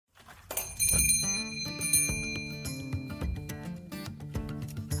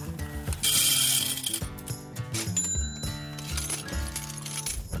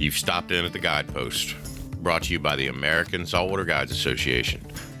You've stopped in at the Guidepost, brought to you by the American Saltwater Guides Association.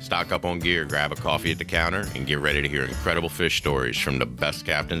 Stock up on gear, grab a coffee at the counter, and get ready to hear incredible fish stories from the best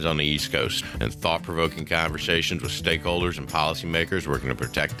captains on the East Coast and thought-provoking conversations with stakeholders and policymakers working to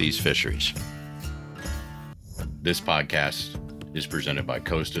protect these fisheries. This podcast is presented by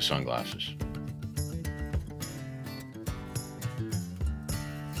Costa Sunglasses.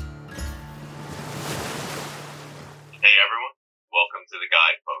 Hey everyone, welcome to the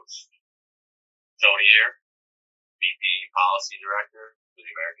Guidepost. Tony here, VP Policy Director for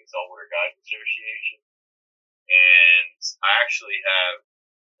the American Saltwater Guides Association. And I actually have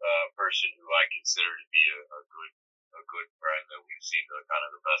a person who I consider to be a good friend that we've seen the kind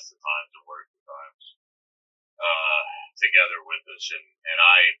of the best of times and worst of times together with us. And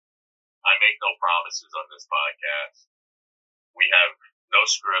I make no promises on this podcast. We have no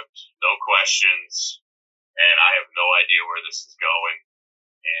script, no questions, and I have no idea where this is going.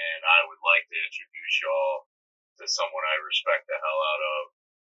 And I would like to introduce y'all to someone I respect the hell out of,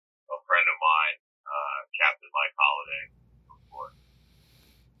 a friend of mine, Captain Mike Holliday.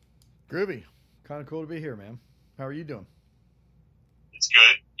 Groovy. Kind of cool to be here, man. How are you doing? It's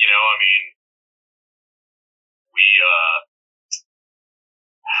good. You know, I mean, we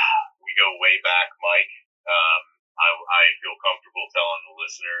go way back, Mike. I feel comfortable telling the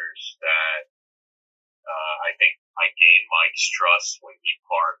listeners that I think I gained Mike's trust when he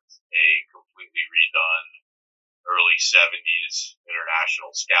parked a completely redone early 70s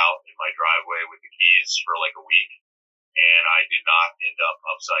International Scout in my driveway with the keys for like a week. And I did not end up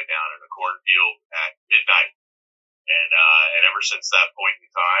upside down in a cornfield at midnight. And ever since that point in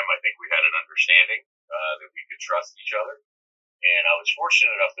time, I think we had an understanding that we could trust each other. And I was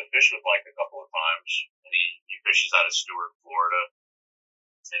fortunate enough to fish with Mike a couple of times. And he fishes out of Stewart, Florida.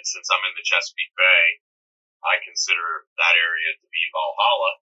 And since I'm in the Chesapeake Bay, I consider that area to be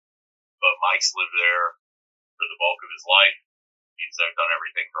Valhalla. But Mike's lived there for the bulk of his life. He's done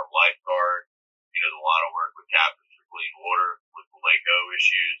everything from lifeguard. He does a lot of work with captains for clean water, with the Lake O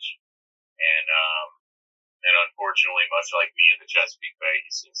issues. And unfortunately, much like me in the Chesapeake Bay,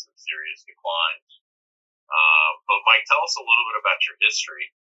 he's seen some serious declines. But Mike, tell us a little bit about your history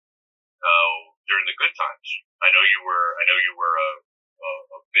during the good times. I know you were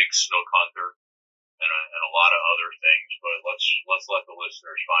a big snook hunter and a lot of other things, but let's let the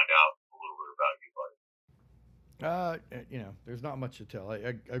listeners find out a little bit about you, buddy. There's not much to tell.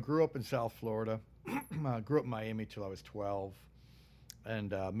 I grew up in South Florida. I grew up in Miami till I was 12,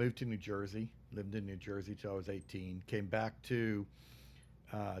 and moved to New Jersey. Lived in New Jersey till I was 18. Came back to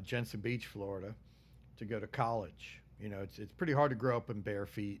Jensen Beach, Florida, to go to college. You know, it's pretty hard to grow up in bare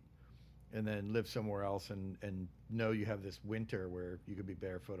feet and then live somewhere else and know you have this winter where you could be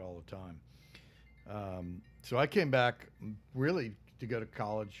barefoot all the time. So I came back really to go to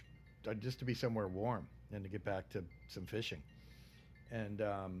college just to be somewhere warm and to get back to some fishing. And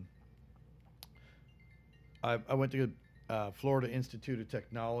I went to Florida Institute of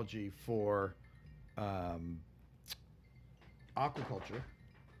Technology for aquaculture,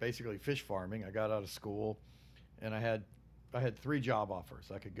 basically fish farming. I got out of school and I had 3 job offers.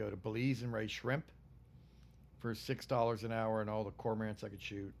 I could go to Belize and raise shrimp for $6 an hour and all the cormorants I could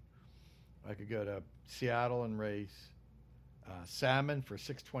shoot. I could go to Seattle and raise salmon for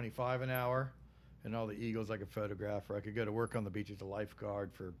 $6.25 an hour and all the eagles I could photograph. Or I could go to work on the beach as a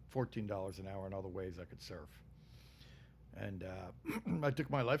lifeguard for $14 an hour and all the waves I could surf. And I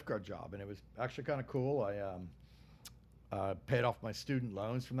took my lifeguard job, and it was actually kind of cool. I paid off my student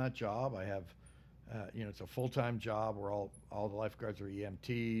loans from that job. I have, it's a full-time job where all the lifeguards are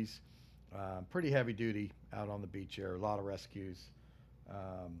EMTs. Pretty heavy duty out on the beach there. A lot of rescues.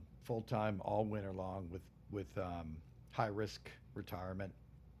 Full-time all winter long with high-risk retirement.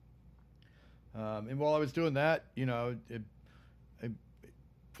 And while I was doing that,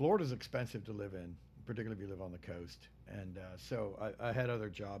 Florida's expensive to live in, particularly if you live on the coast. And so I had other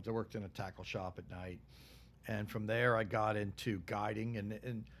jobs. I worked in a tackle shop at night. And from there, I got into guiding.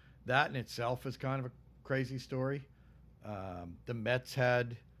 And that in itself is kind of a crazy story. The Mets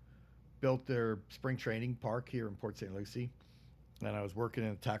had built their spring training park here in Port St. Lucie. And I was working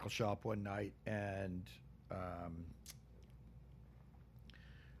in a tackle shop one night, and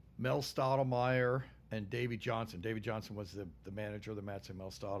Mel Stottlemyre and Davey Johnson. Davey Johnson was the manager of the Mets, and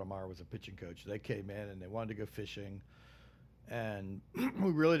Mel Stottlemyre was a pitching coach. They came in, and they wanted to go fishing. And we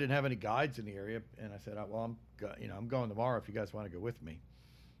really didn't have any guides in the area. And I said, well, I'm going tomorrow if you guys want to go with me.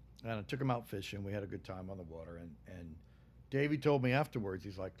 And I took them out fishing. We had a good time on the water. And Davey told me afterwards,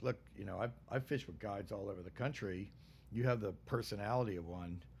 he's like, look, I've fished with guides all over the country. You have the personality of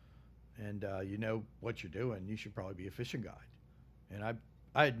one, and you know what you're doing. You should probably be a fishing guide. And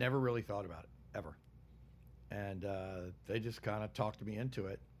I had never really thought about it ever, and they just kind of talked me into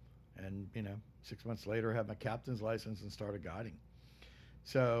it. And 6 months later, I had my captain's license and started guiding.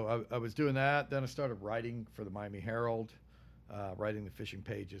 So I was doing that. Then I started writing for the Miami Herald, writing the fishing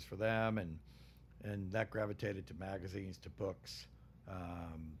pages for them, and that gravitated to magazines, to books.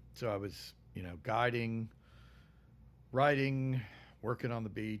 So I was, guiding, writing, working on the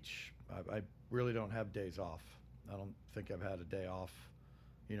beach. I really don't have days off. I don't think I've had a day off,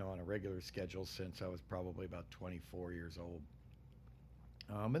 on a regular schedule since I was probably about 24 years old.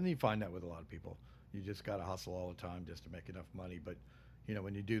 And then you find that with a lot of people. You just got to hustle all the time just to make enough money. But,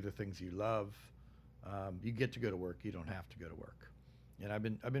 when you do the things you love, you get to go to work. You don't have to go to work. And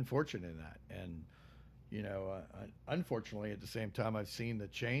I've been fortunate in that. And, unfortunately, at the same time, I've seen the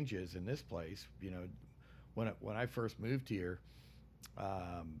changes in this place. When I first moved here,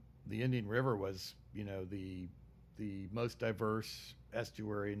 the Indian River was, the most diverse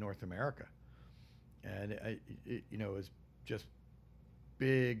estuary in North America, and it was just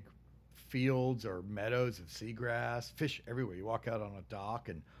big fields or meadows of seagrass, fish everywhere. You walk out on a dock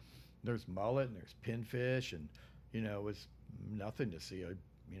and there's mullet and there's pinfish, and it was nothing to see.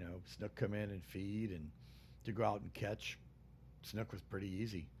 Snook come in and feed, and to go out and catch snook was pretty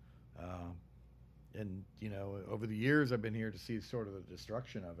easy. Um, and over the years I've been here to see sort of the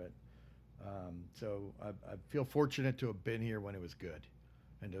destruction of it. So I feel fortunate to have been here when it was good,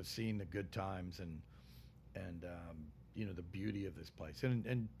 and to have seen the good times, and the beauty of this place.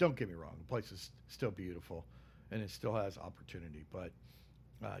 And don't get me wrong, the place is still beautiful, and it still has opportunity, but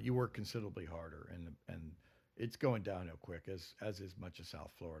you work considerably harder, and it's going downhill quick, as is much of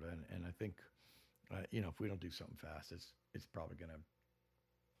South Florida. And I think if we don't do something fast, it's probably going to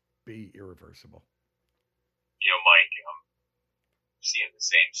be irreversible. Mike, I'm seeing the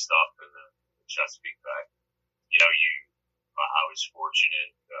same stuff in the Chesapeake Bay. I was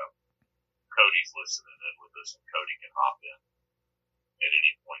fortunate. Cody's listening in with us, and Cody can hop in at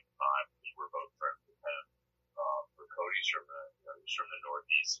any point in time because we're both friends with him. But Cody's he's from the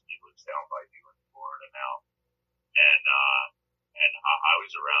Northeast, and he lives down by you in Florida now. And I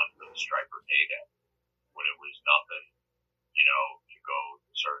was around for the striper heyday when it was nothing. You go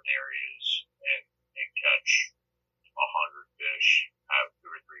to certain areas and catch 100 fish, have two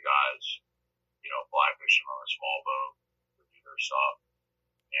or three guys, fly fishing on a small boat to do their stuff,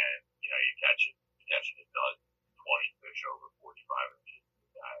 and you catching a dozen, 20 fish over 45 inches a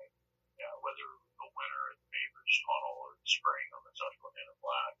day. Yeah, whether it was the winter at the Bainbridge Tunnel or the spring on the Susquehanna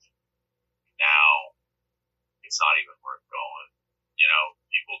Flats. Now it's not even worth going.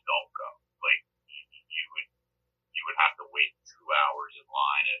 People don't go. Like you would have to wait 2 hours in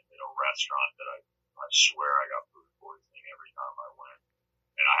line at a restaurant that I swear I got food poisoning every time I went,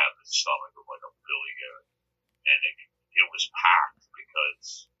 and I have the stomach of like a billy goat, and it was packed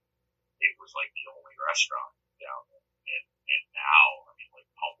because it was like the only restaurant down there. And now, I mean, like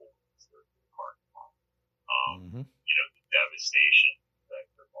Tumbleweeds, the parking lot. Mm-hmm. The devastation that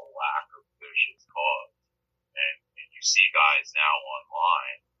the lack of fish has caused. And you see guys now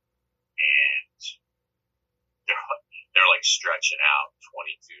online, and they're like stretching out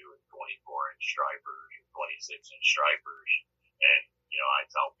 22 and 24-inch stripers and 26-inch stripers. And I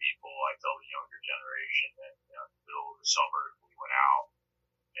tell the younger generation that in the middle of the summer we went out,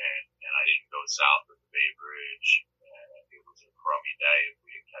 and I didn't go south of the Bay Bridge, and it was a crummy day if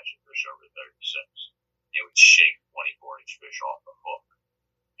we didn't catch a fish over 36. It would shake 24-inch fish off the hook,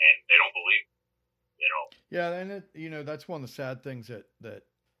 and they don't believe it. Yeah, and that's one of the sad things that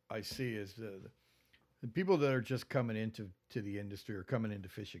I see is the people that are just coming into the industry or coming into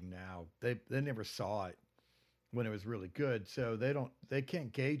fishing now. They never saw it when it was really good, so they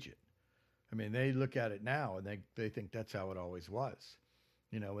can't gauge it. I mean, they look at it now and they think that's how it always was.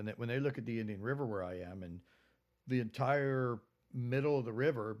 When they look at the Indian River where I am, and the entire middle of the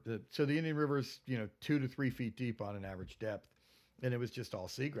river, so the Indian River is 2 to 3 feet deep on an average depth, and it was just all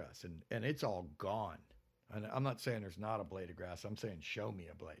seagrass, and it's all gone. And I'm not saying there's not a blade of grass. I'm saying show me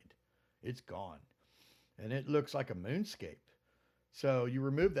a blade. It's gone, and it looks like a moonscape. So you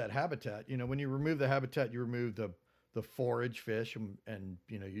remove that habitat. When you remove the habitat, you remove the forage fish, and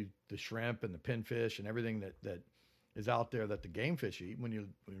the shrimp and the pinfish and everything that is out there that the game fish eat. When you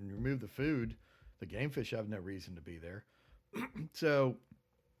remove the food, the game fish have no reason to be there. So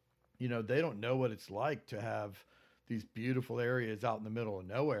they don't know what it's like to have these beautiful areas out in the middle of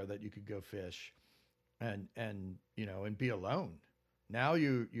nowhere that you could go fish and be alone. Now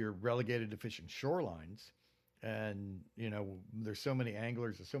you're relegated to fishing shorelines, and there's so many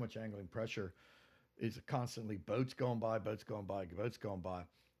anglers, there's so much angling pressure. It's constantly boats going by.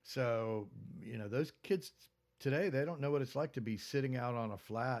 So those kids today they don't know what it's like to be sitting out on a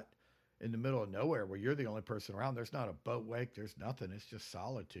flat in the middle of nowhere where you're the only person around. There's not a boat wake. There's nothing. It's just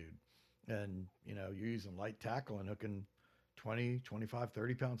solitude. And, you're using light tackle and hooking 20, 25,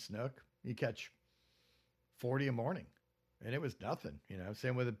 30-pound snook. You catch 40 a morning. And it was nothing,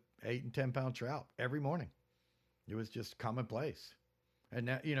 same with an 8 and 10-pound trout every morning. It was just commonplace. And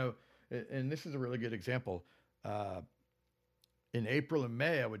now, and this is a really good example. In April and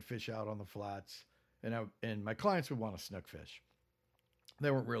May, I would fish out on the flats, and my clients would want to snook fish.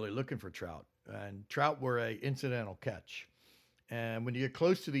 They weren't really looking for trout, and trout were a incidental catch. And when you get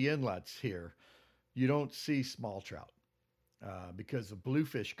close to the inlets here, you don't see small trout because the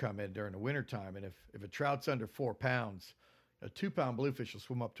bluefish come in during the wintertime. And if a trout's under 4 pounds, a 2-pound bluefish will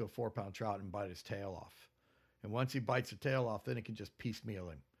swim up to a 4-pound trout and bite his tail off. And once he bites the tail off, then it can just piecemeal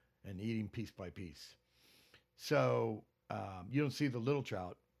him and eat him piece by piece. So you don't see the little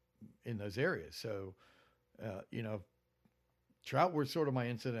trout in those areas. So, trout were sort of my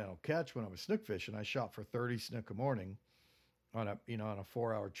incidental catch when I was snook fishing. I shot for 30 snook a morning on a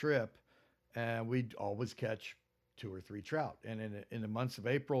 4-hour trip, and we'd always catch 2 or 3 trout. And in the months of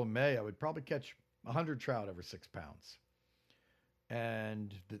April and May, I would probably catch 100 trout every 6 pounds.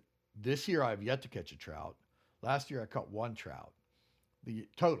 And this year I've yet to catch a trout. Last year I caught 1 trout. The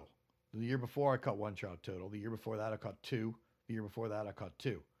total. The year before I caught 1 trout total. The year before that I caught 2. The year before that I caught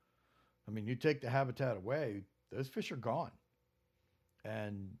 2. I mean, you take the habitat away, those fish are gone.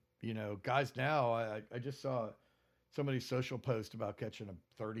 And, guys now, I just saw somebody's social post about catching a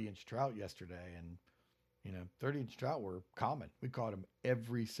 30-inch trout yesterday. And, 30-inch trout were common. We caught them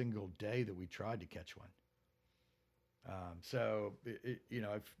every single day that we tried to catch one. So,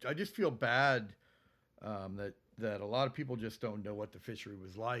 I just feel bad that a lot of people just don't know what the fishery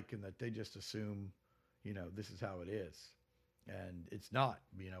was like, and that they just assume, this is how it is. And it's not.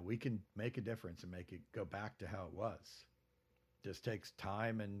 We can make a difference and make it go back to how it was. Just takes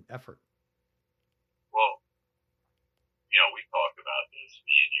time and effort. Well, we talked about this,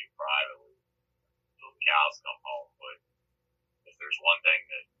 me and you privately, until the cows come home. But if there's one thing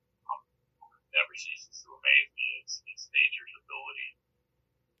that never ceases to amaze me, is nature's ability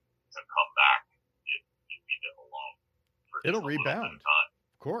to come back if you leave it alone. It'll rebound.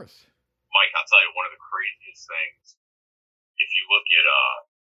 Of course. Mike, I'll tell you one of the craziest things. If you look at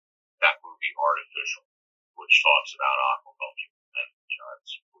that movie Artificial, which talks about aquaculture, and that's what you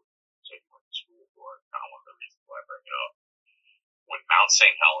went to school for, kind of one of the reasons why I bring it up. When Mount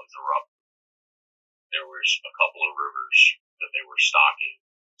St. Helens erupted, there was a couple of rivers that they were stocking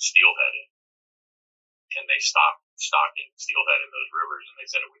steelhead in, and they stopped stocking steelhead in those rivers, and they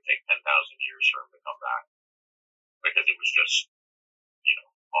said it would take 10,000 years for them to come back because it was just 100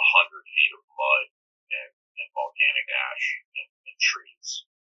 feet of mud and volcanic ash and trees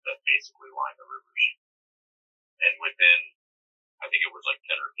that basically line the rivers. And within, I think it was like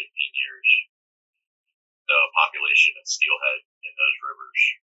 10 or 15 years, the population of steelhead in those rivers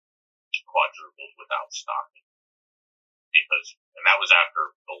quadrupled without stocking. And that was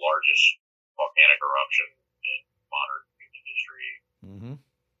after the largest volcanic eruption in modern human history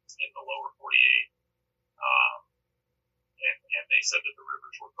in the lower 48. And they said that the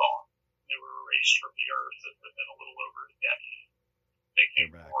rivers were gone. They were erased from the earth within a little over a decade. They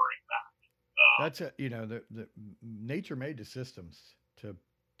came roaring back. That's the nature made the systems to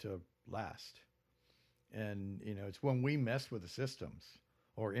last, and it's when we mess with the systems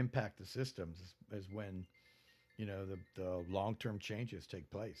or impact the systems is when the long-term changes take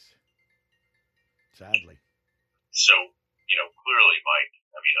place. Sadly. So clearly, Mike.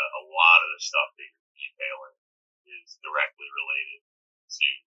 I mean, a lot of the stuff that you're detailing is directly related to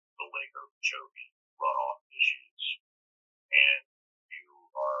the Lake Okeechobee runoff issues, and you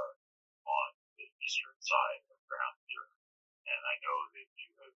are on the eastern side of ground zero. And I know that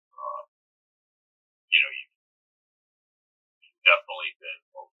you have, you've definitely been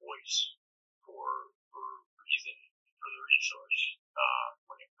a voice for reason for the resource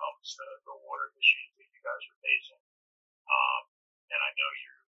when it comes to the water issues that you guys are facing. And I know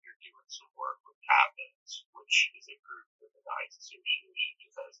you're doing some work with Captains, which is a group that the Guides Association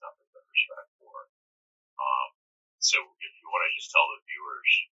just has nothing but respect for. So if you want to just tell the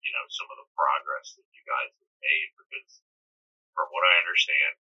viewers, some of the progress that you guys have made, because from what I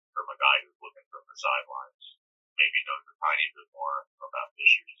understand, from a guy who's looking from the sidelines, maybe knows a tiny bit more about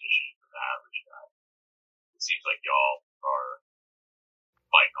fisheries issues than the average guy. It seems like y'all are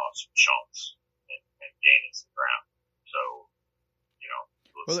biting off some chunks and gaining some ground. So,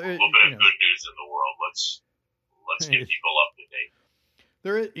 a little bit of good news in the world. Let's get people up to date.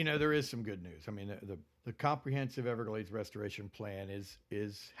 There is some good news. I mean, the comprehensive Everglades restoration plan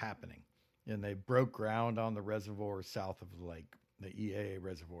is happening. and they broke ground on the reservoir south of the lake, the EAA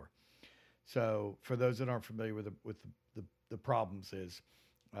reservoir. So for those that aren't familiar with the problems is,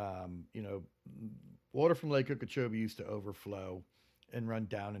 you know, water from Lake Okeechobee used to overflow and run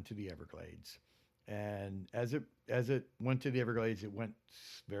down into the Everglades. And as it went to the Everglades, it went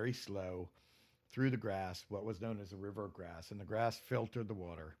very slow through the grass, what was known as a river of grass, and the grass filtered the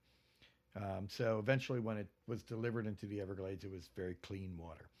water. So eventually, when it was delivered into the Everglades, it was very clean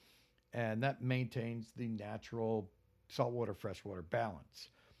water, and that maintains the natural saltwater freshwater balance.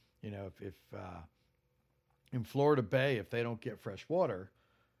 You know, if in Florida Bay, if they don't get fresh water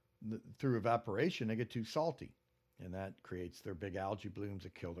through evaporation, they get too salty, and that creates their big algae blooms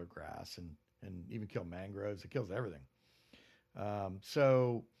that kill their grass and even kill mangroves. It kills everything.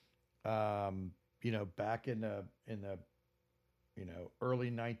 So you know, back in the you know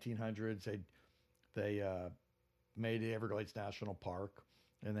early 1900s, they made the Everglades National Park,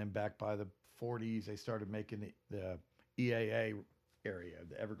 and then back by the 40s, they started making the EAA area,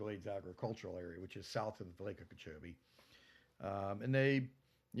 the Everglades Agricultural Area, which is south of Lake Okeechobee. And they,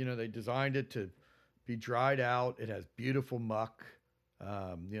 you know, they designed it to be dried out. It has beautiful muck.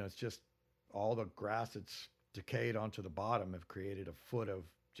 You know, it's just all the grass that's decayed onto the bottom have created a foot of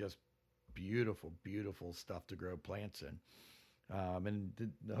just beautiful, beautiful stuff to grow plants in. And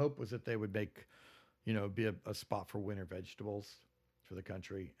the hope was that they would make, you know, be a spot for winter vegetables for the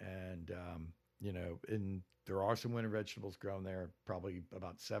country. And, you know, there are some winter vegetables grown there. Probably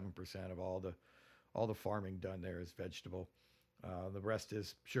about 7% of all the farming done there is vegetable. The rest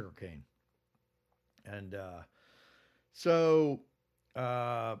is sugarcane. And so,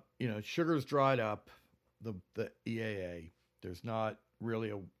 you know, sugar's dried up. The EAA. There's not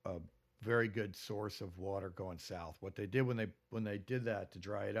really a very good source of water going south. What they did when they did that to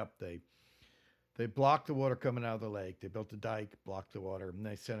dry it up, they blocked the water coming out of the lake. They built a dike, blocked the water, and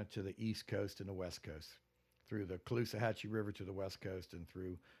they sent it to the east coast and the west coast, through the Caloosahatchee River to the west coast and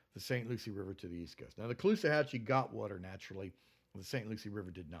through the St. Lucie River to the east coast. Now the Caloosahatchee got water naturally, the St. Lucie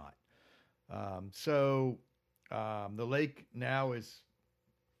River did not. So the lake now is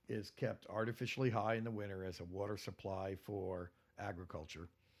kept artificially high in the winter as a water supply for agriculture.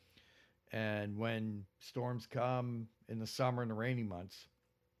 And when storms come in the summer and the rainy months,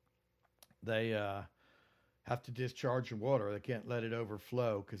 they have to discharge the water. They can't let it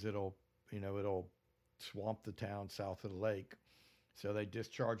overflow because it'll swamp the town south of the lake. So they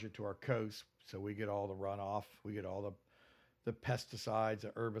discharge it to our coast. So we get all the runoff. We get all the pesticides, the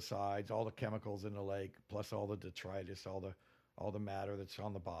herbicides, all the chemicals in the lake, plus all the detritus, all the matter that's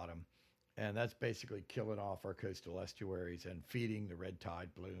on the bottom. And that's basically killing off our coastal estuaries and feeding the red tide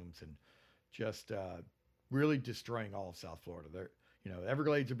blooms and just really destroying all of South Florida.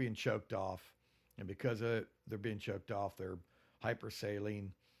 Everglades are being choked off, and because they're being choked off, they're hypersaline,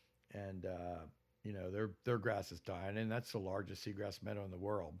 and their grass is dying, and that's the largest seagrass meadow in the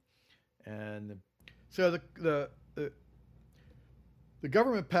world. And so the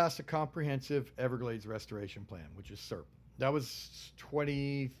government passed a comprehensive Everglades restoration plan, which is SERP. That was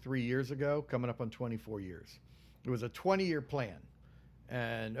 23 years ago, coming up on 24 years. It was a 20-year plan,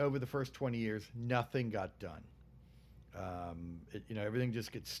 and over the first 20 years, nothing got done. Everything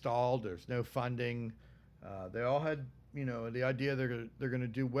just gets stalled. There's no funding. They all had, the idea they're going to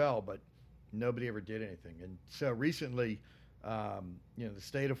do well, but nobody ever did anything. And so recently, the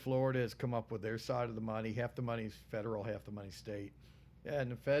state of Florida has come up with their side of the money. Half the money is federal, half the money state. Yeah,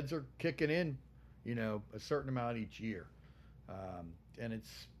 and the feds are kicking in, a certain amount each year. And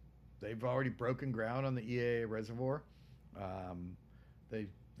they've already broken ground on the EAA reservoir.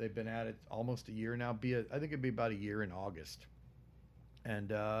 They've been at it almost a year now. I think it'd be about a year in August. And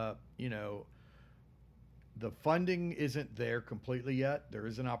the funding isn't there completely yet. There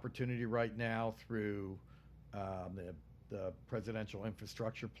is an opportunity right now through the presidential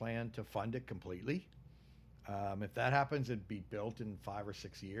infrastructure plan to fund it completely. If that happens, it'd be built in 5 or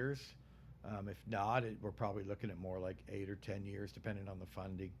 6 years. If not, we're probably looking at more like 8 or 10 years, depending on the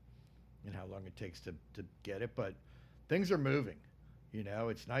funding and how long it takes to get it. But things are moving.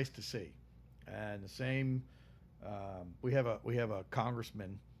 It's nice to see. And the same, we have a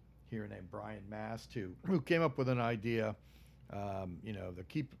congressman here named Brian Mast who came up with an idea.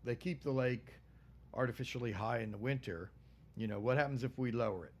 They keep the lake artificially high in the winter. What happens if we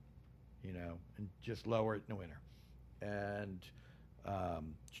lower it? And just lower it in the winter. And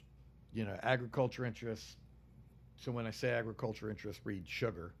agriculture interests. So when I say agriculture interests, read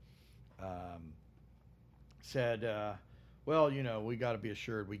sugar. Said, we got to be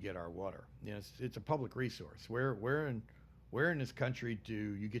assured we get our water. It's a public resource. Where in this country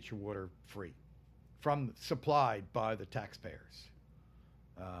do you get your water free, supplied by the taxpayers?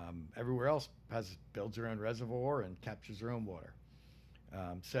 Everywhere else builds their own reservoir and captures their own water.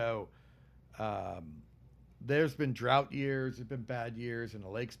 So there's been drought years, there's been bad years, and the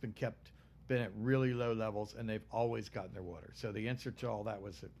lake's been at really low levels, and they've always gotten their water. So the answer to all that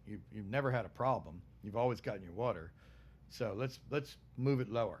was that you've never had a problem. You've always gotten your water. So let's move it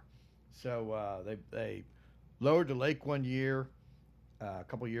lower. So they lowered the lake one year, a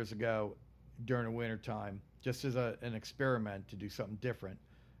couple years ago, during the winter time, just as an experiment to do something different.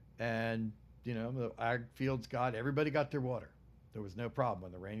 And the ag fields everybody got their water. There was no problem.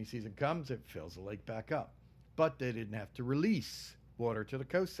 When the rainy season comes, it fills the lake back up. But they didn't have to release water to the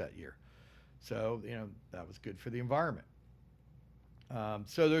coast that year. So, that was good for the environment.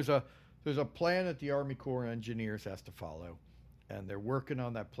 So there's a plan that the Army Corps of Engineers has to follow, and they're working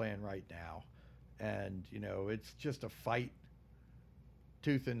on that plan right now. And, it's just a fight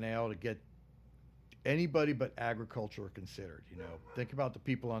tooth and nail to get anybody but agriculture considered. Think about the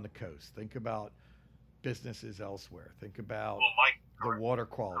people on the coast. Think about businesses elsewhere. Think about the water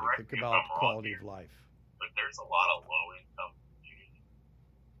quality. Think about quality of life. But there's a lot of low-income communities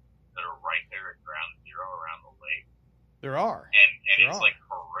that are right there at ground zero around the lake. There are. And it's like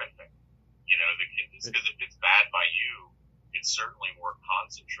horrific. Because if it's bad by you, it's certainly more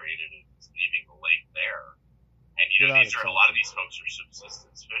concentrated and it's leaving the lake there. And, a lot of these folks are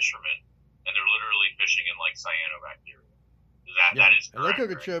subsistence fishermen, and they're literally fishing in like cyanobacteria. That is correct.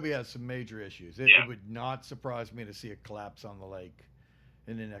 Lake Okeechobee has some major issues. It would not surprise me to see a collapse on the lake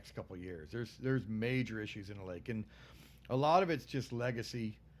in the next couple of years. There's major issues in the lake, and a lot of it's just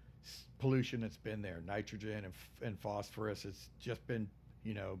legacy pollution that's been there, nitrogen and phosphorus. It's just been,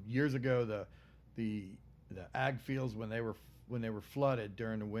 years ago the ag fields when they were flooded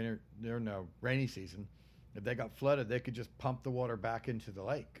during the rainy season, if they got flooded, they could just pump the water back into the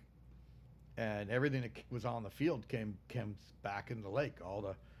lake. And everything that was on the field came back into the lake. All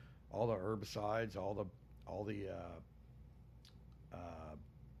the herbicides, all the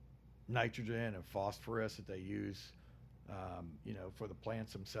nitrogen and phosphorus that they use, for the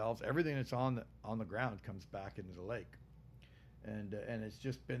plants themselves. Everything that's on the ground comes back into the lake, and it's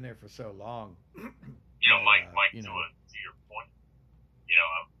just been there for so long. Mike, to your point,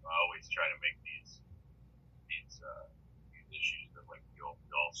 I always try to make these issues that like we all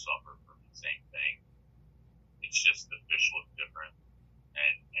suffer from the same thing. It's just the fish look different,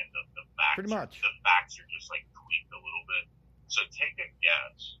 and the facts pretty much the facts are just like tweaked a little bit. So take a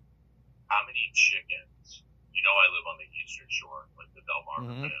guess, how many chickens? I live on the eastern shore, like the Delmarva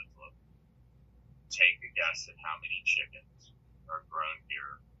Peninsula. Take a guess at how many chickens are grown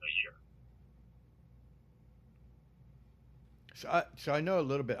here a year. So I know a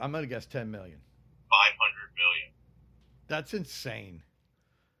little bit. I'm gonna guess 10 million. 500 million. That's insane.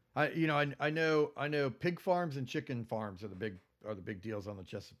 I know pig farms and chicken farms are the big deals on the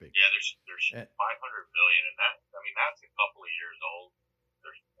Chesapeake. Yeah, there's 500 million, and that's a couple of years old.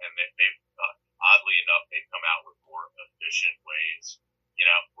 They've oddly enough they've come out with more efficient ways.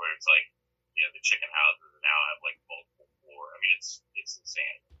 Where it's like the chicken houses now have like multiple floor. It's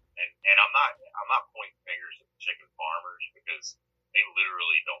insanity. And I'm not pointing fingers at the chicken farmers because they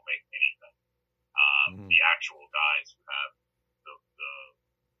literally don't make anything. The actual guys who have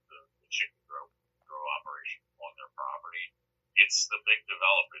the chicken grow operation on their property, it's the big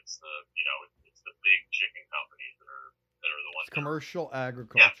developers, it's the big chicken companies that are the ones. It's commercial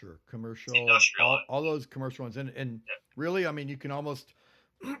agriculture, commercial, all those commercial ones, and really, you can almost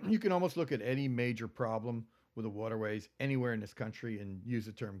look at any major problem with the waterways anywhere in this country and use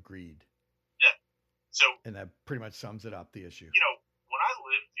the term greed. Yeah. So. And that pretty much sums it up, the issue. When I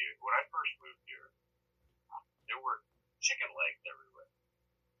lived here, when I first moved here, there were chicken legs everywhere.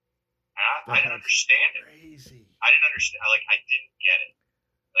 And I didn't understand it. Crazy. I didn't understand. I didn't get it.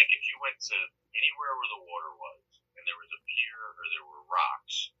 Like, if you went to anywhere where the water was, and there was a pier or there were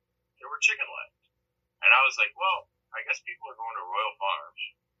rocks, there were chicken legs. And I was like, well, I guess people are going to Royal Farms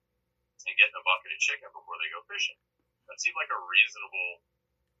and getting a bucket of chicken before they go fishing. That seemed like a reasonable,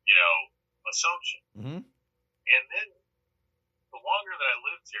 assumption. Mm-hmm. And then the longer that I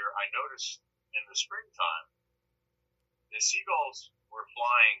lived here, I noticed in the springtime, the seagulls were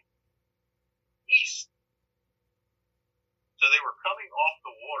flying east. So they were coming off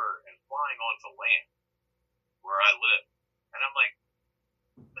the water and flying onto land where I live. And I'm like,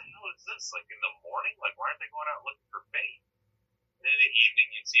 what the hell is this? Like in the morning? Like, why aren't they going out looking for bait? And in the evening,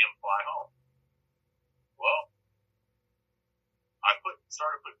 you'd see them fly home. Well, I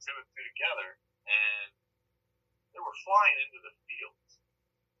started putting two and two together, and they were flying into the fields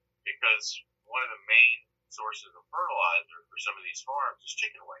because one of the main sources of fertilizer for some of these farms is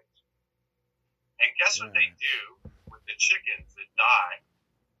chicken wings. And guess what they do with the chickens that die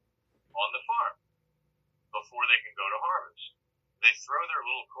on the farm before they can go to harvest. They throw their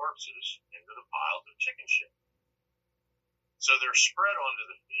little corpses into the piles of chicken shit. So they're spread onto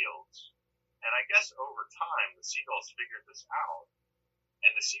the fields, and I guess over time the seagulls figured this out,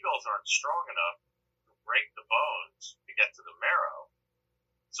 and the seagulls aren't strong enough to break the bones to get to the marrow.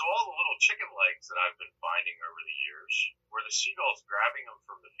 So all the little chicken legs that I've been finding over the years were the seagulls grabbing them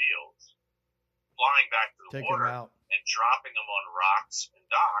from the fields, flying back to the Take water, them out. and dropping them on rocks and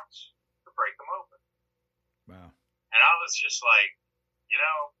docks to break them open. Wow. And I was just like,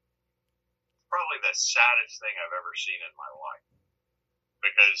 it's probably the saddest thing I've ever seen in my life,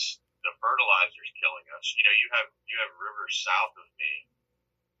 because the fertilizer's killing us. You have rivers south of me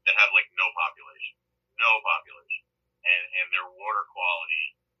that have like no population, and their water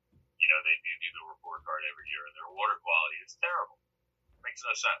quality. They do the report card every year, and their water quality is terrible. It makes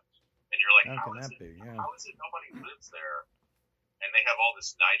no sense. And you're like, How how can is that it? be? Yeah. How is it nobody lives there, and they have all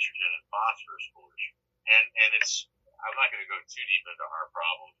this nitrogen and phosphorus pollution? And it's, I'm not going to go too deep into our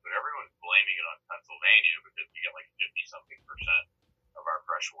problems, but everyone's blaming it on Pennsylvania because we get like 50-something% of our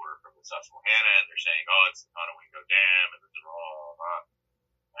fresh water from the Susquehanna, and they're saying, oh, it's the Conowingo Dam, and this is all.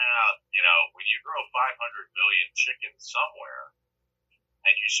 When you grow 500 million chickens somewhere,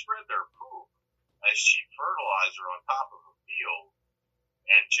 and you spread their poop as cheap fertilizer on top of a field,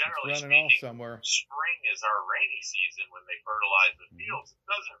 and generally running speaking, off somewhere. spring is our rainy season when they fertilize the fields. It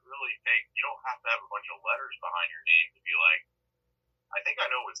doesn't really take, you don't have to have a bunch of letters behind your name to be like, I think I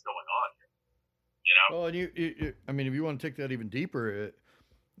know what's going on here. Well, and I mean, if you want to take that even deeper,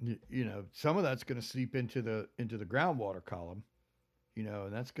 some of that's going to seep into the groundwater column,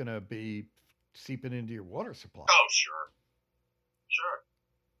 and that's going to be seeping into your water supply. Oh, sure.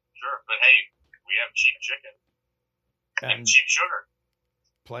 But hey, we have cheap chicken and cheap sugar.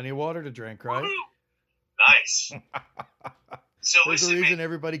 Plenty of water to drink, right? Woo-hoo! Nice. So There's listen, a reason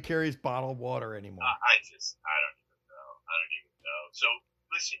everybody carries bottled water anymore. I don't even know. So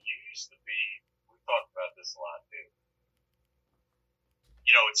listen, you used to be, we talked about this a lot too.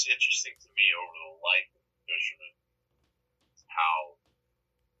 It's interesting to me over the life of the fisherman how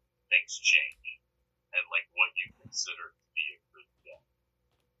things change and like what you consider to be a good day.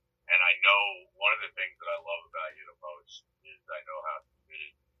 And I know one of the things that I love about you the most is I know how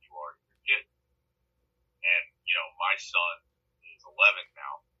committed you are to your kids. And, my son is 11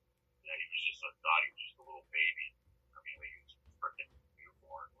 now. He was just a little baby. I mean, he was freaking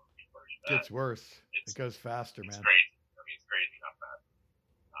newborn when we first met. Gets worse. It goes faster, man. It's crazy. I mean, it's crazy how fast.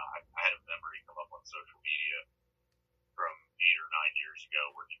 I had a memory come up on social media from 8 or 9 years ago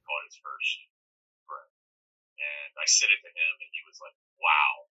where he caught his first friend. And I sent it to him, and he was like,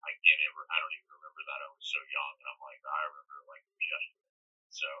 wow, I don't even remember that. I was so young. And I'm like, I remember it like it was yesterday.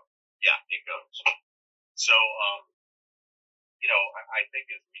 So, yeah, it goes. So, I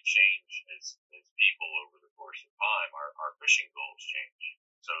think as we change as people over the course of time, our fishing goals change.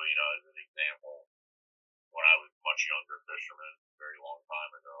 So, as an example, when I was a much younger fisherman, a very long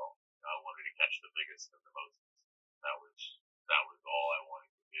time ago, I wanted to catch the biggest and the most. That was all I wanted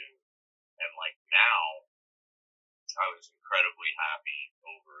to do. And like now, I was incredibly happy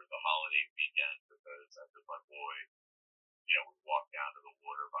over the holiday weekend because I took my boy, we walked down to the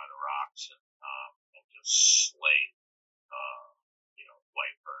water by the rocks and just slayed,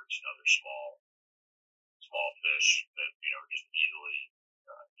 white perch and other small fish that,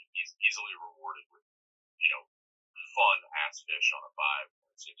 just easily rewarded with, fun ass fish on a 5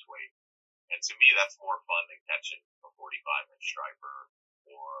 and 6 weight. And to me, that's more fun than catching a 45-inch striper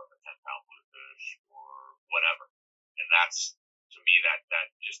or a 10-pound bluefish or whatever. And that's, to me, that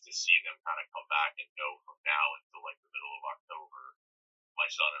just to see them kind of come back and know from now until like the middle of October,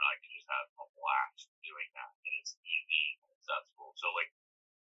 my son and I can just have a blast doing that. And it's easy and accessible. So like,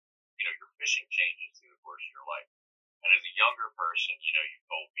 your fishing changes through the course of your life. And as a younger person, you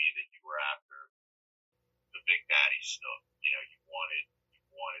told me that you were after the Big Daddy snook. You wanted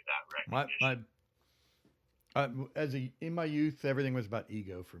that recognition. In my youth, everything was about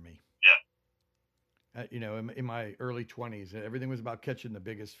ego for me. Yeah. In my early 20s, everything was about catching the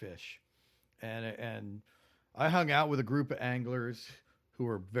biggest fish, and I hung out with a group of anglers who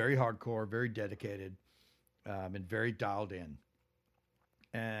were very hardcore, very dedicated, and very dialed in.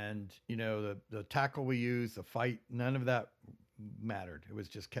 And the tackle we used, the fight, none of that mattered. It was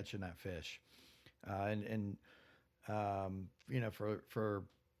just catching that fish, for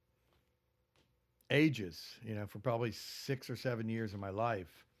ages, for probably 6 or 7 years of my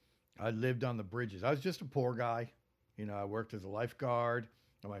life, I lived on the bridges. I was just a poor guy. I worked as a lifeguard.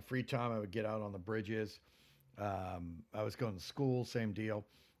 On my free time, I would get out on the bridges. I was going to school, same deal.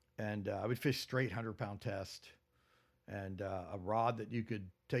 And I would fish straight 100-pound test and a rod that you could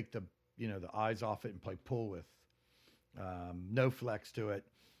take the the eyes off it and play pool with. No flex to it,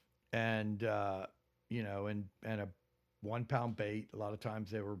 and and a 1 pound bait. A lot of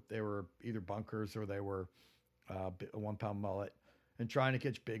times they were either bunkers or they were a 1 pound mullet, and trying to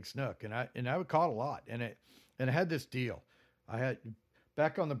catch big snook. And I would caught a lot, and I had this deal. I had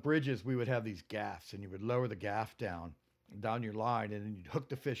back on the bridges we would have these gaffs, and you would lower the gaff down your line, and then you'd hook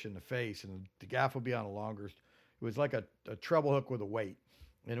the fish in the face, and the gaff would be on a longer. It was like a treble hook with a weight,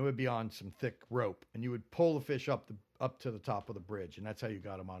 and it would be on some thick rope, and you would pull the fish up to the top of the bridge, and that's how you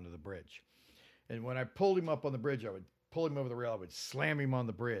got him onto the bridge. And when I pulled him up on the bridge, I would pull him over the rail, I would slam him on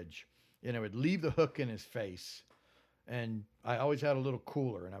the bridge, and I would leave the hook in his face. And I always had a little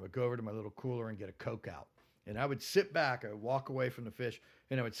cooler, and I would go over to my little cooler and get a Coke out. And I would sit back, I would walk away from the fish,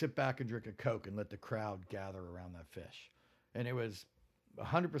 and I would sit back and drink a Coke and let the crowd gather around that fish. And it was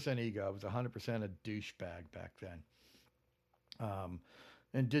 100% ego. I was 100% a douchebag back then.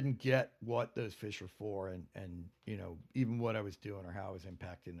 And didn't get what those fish were for, and even what I was doing or how I was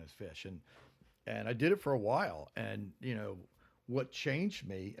impacting those fish. And I did it for a while. And, what changed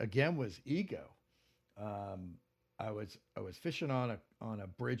me again was ego. I was fishing on a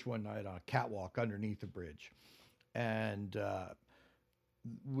bridge one night on a catwalk underneath the bridge, and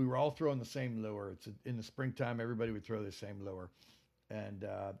we were all throwing the same lure. It's in the springtime, everybody would throw the same lure, and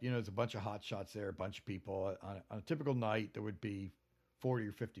there's a bunch of hot shots there, a bunch of people. On a typical night, there would be 40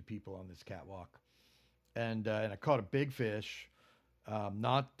 or 50 people on this catwalk, and I caught a big fish,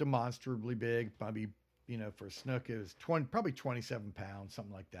 not demonstrably big, maybe for a snook it was probably 27 pounds,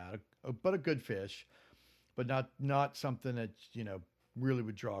 something like that, but a good fish. But not something that really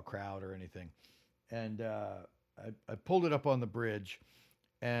would draw a crowd or anything. And I pulled it up on the bridge,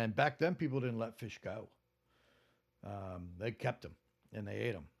 and back then people didn't let fish go. They kept them and they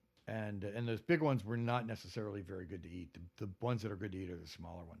ate them, and those big ones were not necessarily very good to eat. The ones that are good to eat are the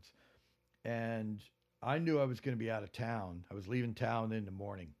smaller ones. And I knew I was going to be out of town. I was leaving town in the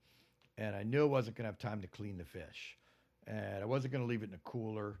morning, and I knew I wasn't going to have time to clean the fish, and I wasn't going to leave it in a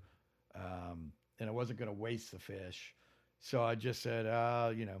cooler. And I wasn't going to waste the fish. So I just said,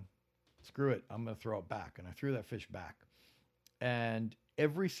 screw it. I'm going to throw it back. And I threw that fish back. And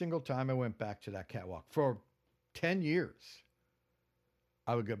every single time I went back to that catwalk for 10 years,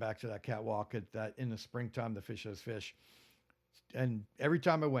 I would go back to that catwalk in the springtime to fish those fish. And every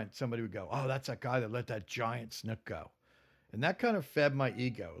time I went, somebody would go, oh, that's that guy that let that giant snook go. And that kind of fed my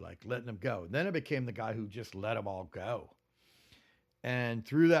ego, like letting them go. And then I became the guy who just let them all go. And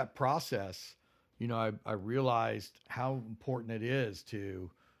through that process, I realized how important it is to,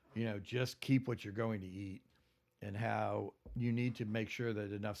 just keep what you're going to eat, and how you need to make sure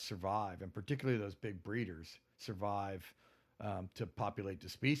that enough survive, and particularly those big breeders survive to populate the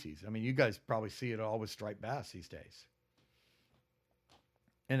species. I mean, you guys probably see it all with striped bass these days.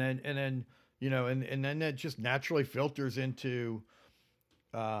 And then that just naturally filters into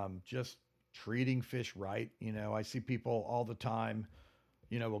just treating fish right. I see people all the time,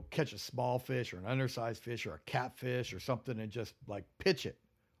 we'll catch a small fish or an undersized fish or a catfish or something and just like pitch it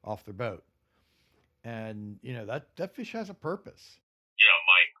off their boat. And, that fish has a purpose.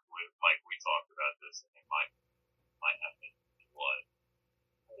 Mike, we talked about this, and my ethic was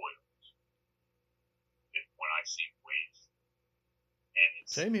boils when I see waste. And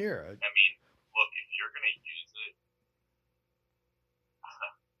it's same here. I mean, look, if you're going to use it,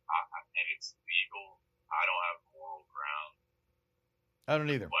 and it's legal, I don't have moral ground. I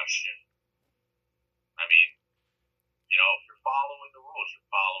don't either. Question. I mean, if you're following the rules, you're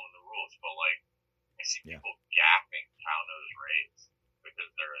following the rules. But I see people gapping cow-nose rays because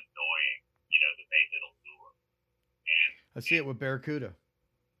they're annoying. That they hit a lure. And I see it with barracuda.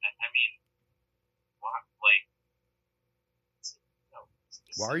 I mean, what?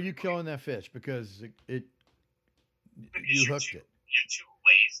 Why are you killing that fish? Because you hooked it. You're too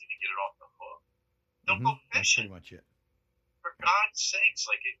lazy to get it off the hook. Don't go fishing. That's pretty much it. For God's sakes,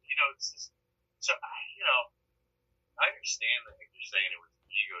 it's just, so, I understand that you're saying it was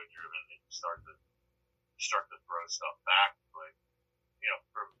ego driven that you start to throw stuff back, but,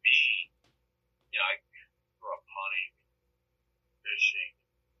 for me, I grew up hunting, fishing,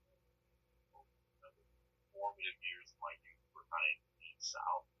 the formative years of my youth were kind of deep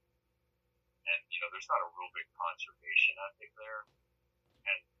south, and, there's not a real big conservation ethic there,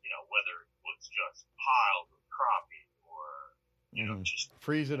 and, whether it was just piles of crappie, just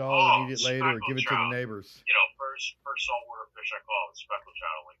freeze it all and eat it later, or give it to the neighbors. First saltwater fish I caught was speckled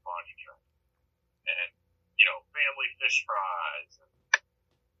trout on Lake Pontchartrain, and family fish fries, and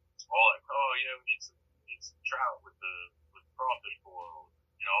all that. Oh, we need some trout with crawfish boiled,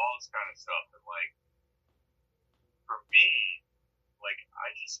 all this kind of stuff. And for me, I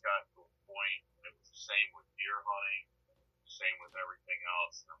just just got to a point, and it was the same with deer hunting, same with everything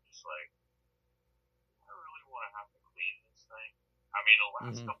else. And I'm just like, do I really want to have to clean this thing? I mean, the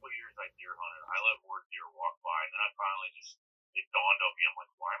last couple of years I deer hunted, I let more deer walk by, and then I finally just, it dawned on me, I'm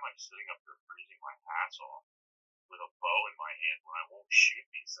like, why am I sitting up there freezing my ass off with a bow in my hand when I won't shoot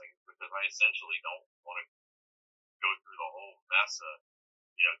these things? Because I essentially don't want to go through the whole mess of,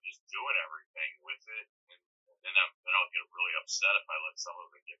 just doing everything with it. And then I'll get really upset if I let some of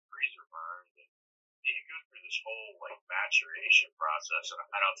it get freezer burned. And you go through this whole, like, maturation process.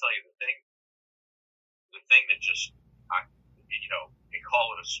 And I'll tell you the thing that just, they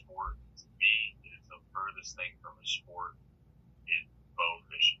call it a sport. To me, it is the furthest thing from a sport is bow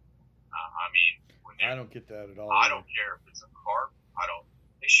fishing. I mean, I don't get that at all. I don't care if it's a carp.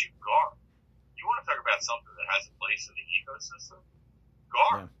 They shoot gar. You want to talk about something that has a place in the ecosystem?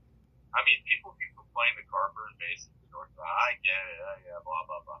 Gar. Yeah. I mean, people can complain the carp are invasive to North. I get it. Yeah, blah,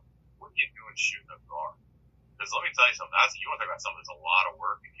 blah, blah. What are you doing shooting a gar? Because let me tell you something. You want to talk about something that's a lot of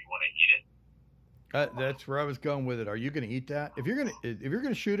work if you want to eat it? That's where I was going with it. Are you going to eat that? If you're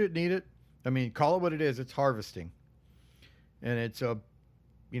going to shoot it and eat it, I mean, call it what it is. It's harvesting, and it's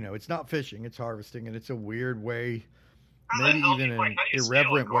it's not fishing. It's harvesting, and it's a weird way, maybe even an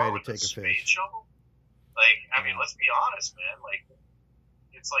irreverent way to take a fish. Shovel? Like, I mean, let's be honest, man. Like,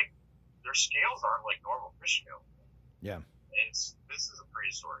 it's like their scales aren't like normal fish scales. Yeah. This is a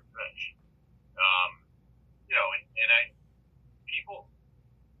prehistoric fish. People.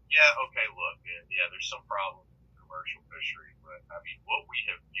 Yeah, okay, look, there's some problems with commercial fishery, but I mean, what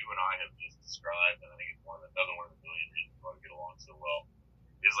you and I have just described, and I think it's another one of the million reasons why we get along so well,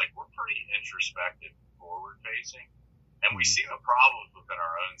 is like we're pretty introspective, forward facing, and we see the problems within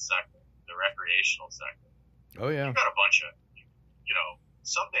our own sector, the recreational sector. Oh yeah. You got a bunch of,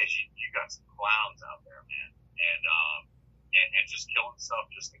 some days you got some clowns out there, man, and just killing stuff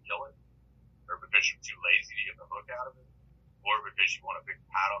just to kill it, or because you're too lazy to get the hook out of it, or because you want a big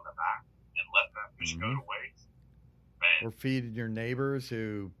pat on the back and let that fish go to waste. Man. Or feeding your neighbors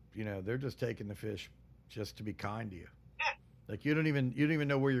who, they're just taking the fish just to be kind to you. Yeah. Like you don't even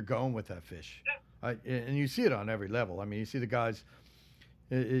know where you're going with that fish. Yeah. And you see it on every level. I mean, you see the guys.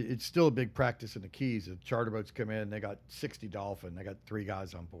 It's still a big practice in the Keys. The charter boats come in, they got 60 dolphin. They got 3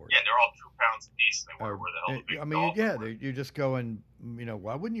 guys on board. Yeah, they're all 2 pounds apiece. They wonder where the hell the big dolphin were. You're just going.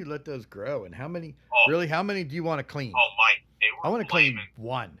 Why wouldn't you let those grow? And how many? How many do you want to clean? Oh, Mike, I want to clean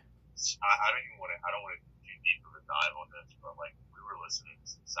one. I don't want to do too deep of a dive on this, but like we were listening to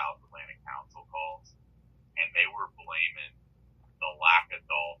some South Atlantic Council calls, and they were blaming the lack of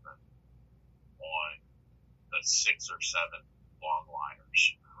dolphin on the 6 or 7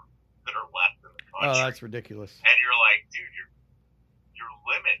 longliners that are left in the country. Oh, that's ridiculous. And you're like, dude, your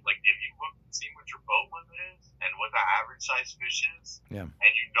limit, like if you look and see what your boat limit is and what the average size fish is, yeah,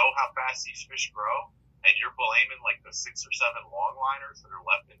 and you know how fast these fish grow, and you're blaming like the 6 or 7 longliners that are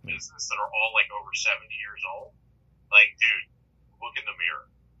left in business that are all like over 70 years old, like, dude, look in the mirror.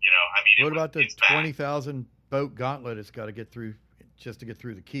 I mean, what about the 20,000 boat gauntlet it's got to get through just to get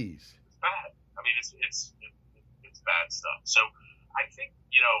through the Keys? It's bad. I mean, it's bad stuff. So I think,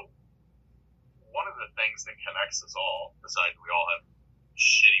 one of the things that connects us all, besides we all have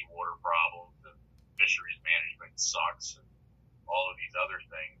shitty water problems and fisheries management sucks and all of these other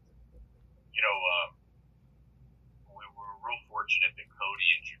things, we were real fortunate that Cody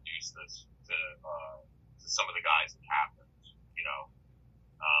introduced us to some of the guys at Capt.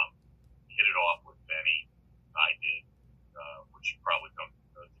 Hit it off with Benny. I did, which probably comes as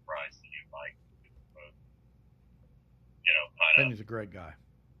no surprise to you, Mike. Benny's a great guy.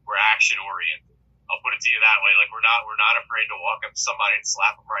 We're action oriented. I'll put it to you that way. Like we're not afraid to walk up to somebody and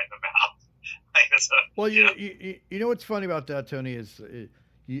slap them right in the mouth. Well, you know what's funny about that, Tony, is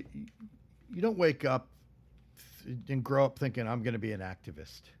you don't wake up and grow up thinking I'm going to be an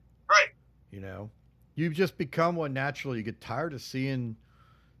activist. Right. You just become one naturally. You get tired of seeing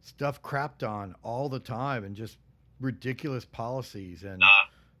stuff crapped on all the time and just ridiculous policies and.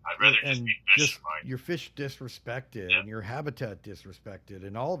 I'd rather just be fishing, Mike. Your fish disrespected and your habitat disrespected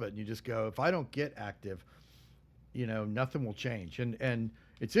and all of it. And you just go, if I don't get active, nothing will change. And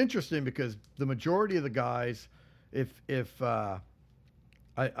it's interesting because the majority of the guys,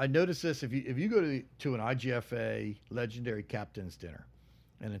 I notice this, if you go to an IGFA legendary captain's dinner,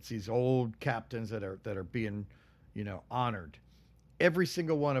 and it's these old captains that are being, honored, every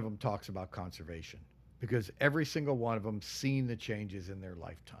single one of them talks about conservation. Because every single one of them seen the changes in their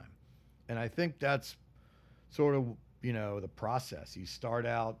lifetime. And I think that's sort of, the process. You start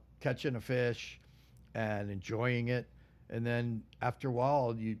out catching a fish and enjoying it. And then after a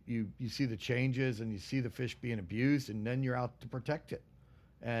while, you see the changes and you see the fish being abused, and then you're out to protect it.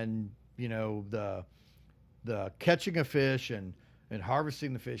 and the catching a fish and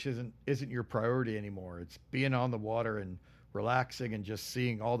harvesting the fish isn't your priority anymore. It's being on the water and relaxing and just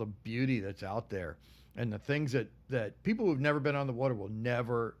seeing all the beauty that's out there and the things that people who've never been on the water will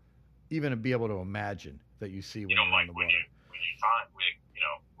never even be able to imagine that you see when you're on Mike, the when water. you find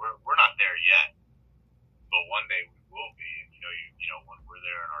we're not there yet, but one day we will be. And when we're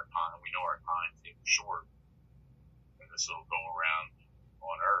there in our time, we know our time's getting short, and this will go around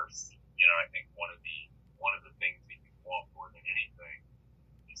on Earth. I think one of the things that you want more than anything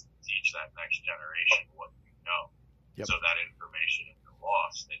is to teach that next generation what we know, Yep. so that information isn't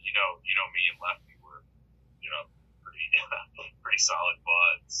lost. And me and Lefty were pretty pretty solid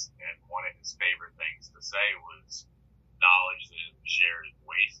buds, and one of his favorite things to say was knowledge that isn't shared is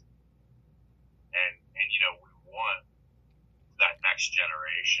wasted. And we want that next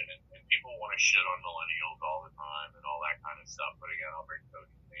generation, and people want to shit on millennials all the time and all that kind of stuff. But again, I'll bring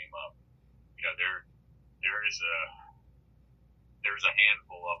Cody's name up. There's a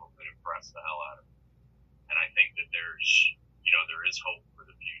handful of them that impress the hell out of me, and I think that there is hope for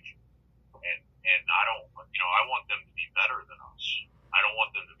the future. And I don't, I want them to be better than us. I don't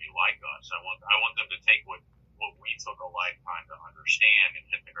want them to be like us. I want them to take what we took a lifetime to understand and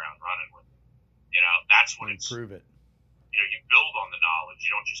hit the ground running with it. That's what it's. Improve it. You build on the knowledge.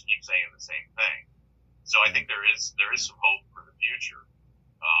 You don't just keep saying the same thing. So I think there is some hope for the future.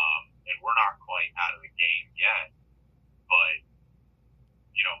 And we're not quite out of the game yet, but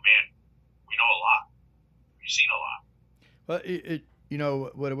man, we know a lot. We've seen a lot. Well,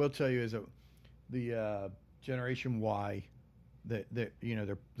 what I will tell you is that the Generation Y,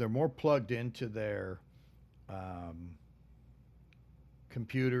 they're more plugged into their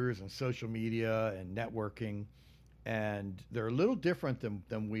computers and social media and networking, and they're a little different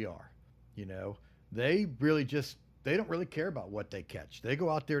than we are. They don't really care about what they catch. They go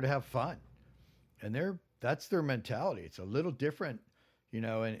out there to have fun, and that's their mentality. It's a little different,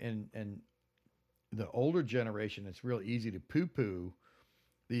 and the older generation, it's real easy to poo-poo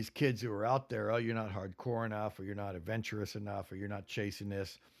these kids who are out there. Oh, you're not hardcore enough, or you're not adventurous enough, or you're not chasing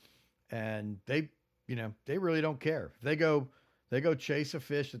this. And they really don't care. If they go chase a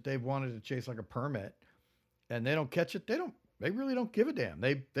fish that they've wanted to chase like a permit, and they don't catch it, they really don't give a damn.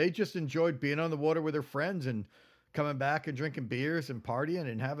 They just enjoyed being on the water with their friends and coming back and drinking beers and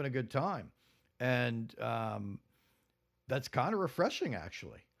partying and having a good time. And that's kind of refreshing,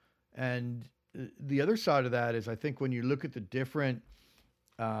 actually. And the other side of that is, I think when you look at the different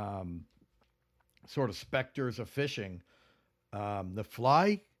sort of specters of fishing, the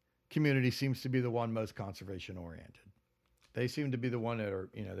fly community seems to be the one most conservation oriented. They seem to be the one that are,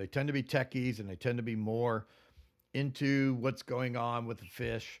 they tend to be techies, and they tend to be more into what's going on with the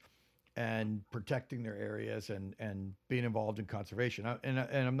fish and protecting their areas and being involved in conservation. And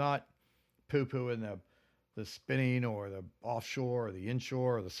I'm not poo-pooing the spinning or the offshore or the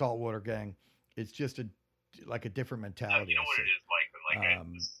inshore or the saltwater gang. It's just like a different mentality. You know what it is, Mike?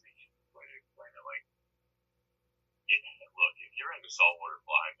 This is the easiest way to explain it. Look, if you're into saltwater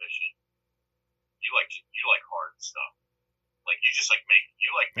fly fishing, you like hard stuff.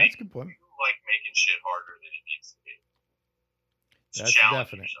 That's a good point. You like making shit harder than it needs to be. That's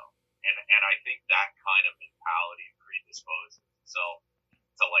definite. Yourself. And I think that kind of mentality predisposes itself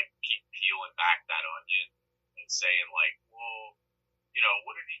to keep peeling back that onion and saying well,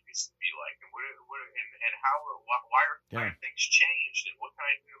 what did it used to be like, and why are things changed, and what can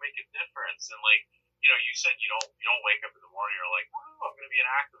I do to make a difference? And you said you don't wake up in the morning and you're like, woo, I'm going to be an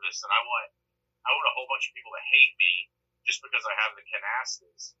activist, and I want a whole bunch of people to hate me just because I have the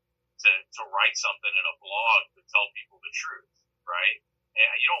canastas to write something in a blog to tell people the truth, right?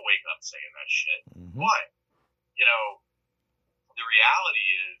 And you don't wake up saying that shit. Mm-hmm. But the reality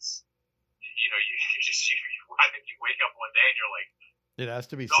is, I think you wake up one day and you're like, it has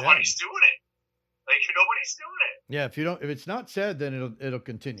to be nobody's said. doing it. Nobody's doing it. Yeah, if it's not said, then it'll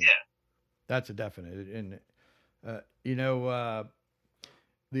continue. Yeah, that's a definite. And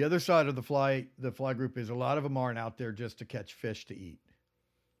the other side of the fly group is a lot of them aren't out there just to catch fish to eat.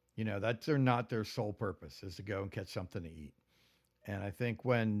 That's not their sole purpose, is to go and catch something to eat. And I think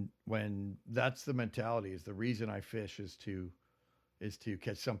when that's the mentality, is the reason I fish is to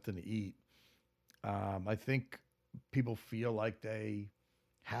catch something to eat. I think people feel like they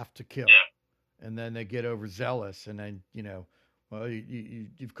have to kill, and then they get overzealous, and then well,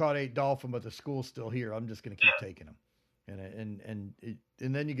 you've caught 8 dolphin, but the school's still here. I'm just going to keep taking them, and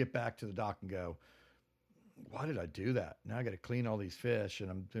then you get back to the dock and go, why did I do that? Now I got to clean all these fish,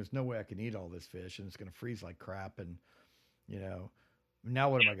 and there's no way I can eat all this fish, and it's going to freeze like crap, and now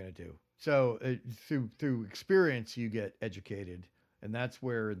what am I going to do? So through experience, you get educated, And that's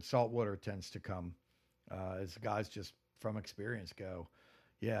where in saltwater tends to come, as guys just from experience go,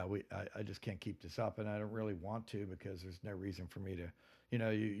 yeah, I just can't keep this up, and I don't really want to because there's no reason for me to,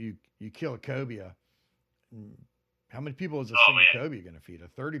 you kill a cobia. How many people is a single cobia going to feed? A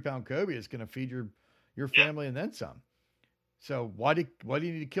 30-pound cobia is going to feed your family and then some. So why do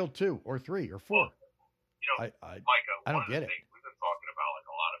you need to kill 2 or 3 or 4? Well, Micah, I don't get it. We've been talking about like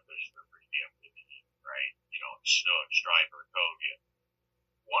a lot of fish that are pretty damn good to eat, right? Snook, striper, cobia.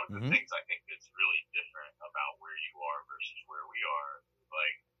 One of the things I think that's really different about where you are versus where we are,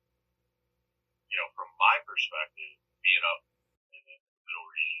 like, from my perspective, being up in the middle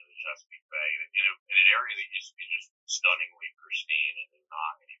region of the Chesapeake Bay, in an area that used to be just stunningly pristine and is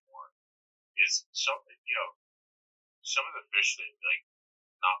not anymore, is some of the fish that, like,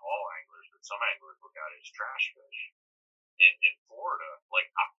 not all anglers, but some anglers look at as trash fish. In Florida,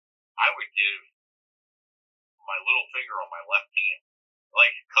 like, I would give my little finger on my left hand,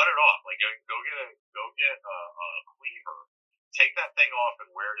 like, cut it off, like, go get a cleaver, take that thing off and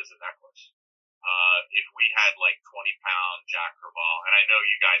wear it as a necklace. If we had like 20-pound Jack Crevalle, and I know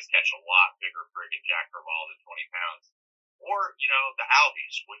you guys catch a lot bigger friggin' Jack Crevalle than 20 pounds, or, the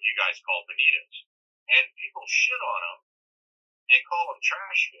Albies, what you guys call bonitas, and people shit on them and call them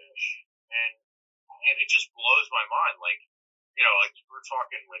trash fish, and it just blows my mind. Like, like we're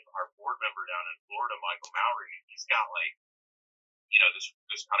talking with our board member down in Florida, Michael Mowry. He's got like,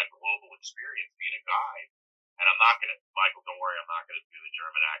 this kind of global experience being a guide. And Michael, don't worry, I'm not gonna do the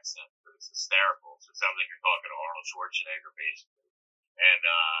German accent, but it's hysterical. So it sounds like you're talking to Arnold Schwarzenegger, basically.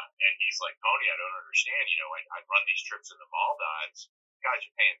 And he's like, Tony, I don't understand. I run these trips in the Maldives. Guys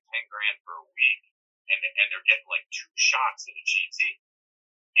are paying $10,000 for a week, and they're getting like 2 shots at a GT.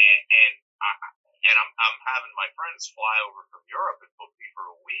 And I'm having my friends fly over from Europe and book me for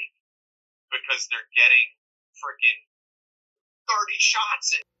a week because they're getting freaking 30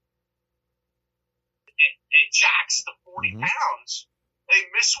 shots at jacks to 40 pounds. They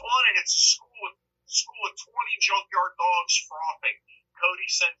miss one, and it's a school of 20 junkyard dogs frothing. Cody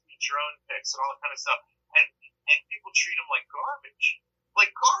sends me drone pics and all that kind of stuff, and people treat them like garbage,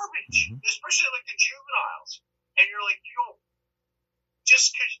 especially like the juveniles. And you're like,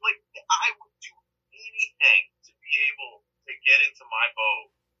 just because, like, I would do anything to be able to get into my boat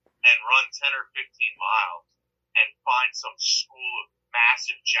and run 10 or 15 miles and find some school of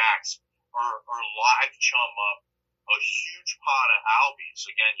massive jacks or live chum up a huge pot of Albies.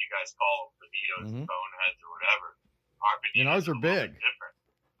 Again, you guys call them bonitos, boneheads, or whatever. And ours are big. Different.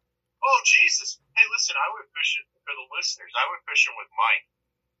 Oh, Jesus. Hey, listen, I went fishing, for the listeners, I went fishing with Mike.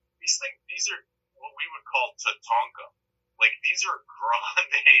 These are what we would call tatonka. Like, these are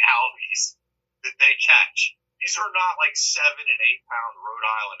grande Albies that they catch. These are not like 7 and 8 pound Rhode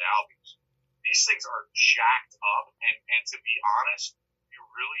Island Albies. These things are jacked up, and to be honest, you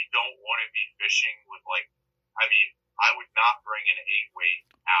really don't want to be fishing with, like, I would not bring an 8-weight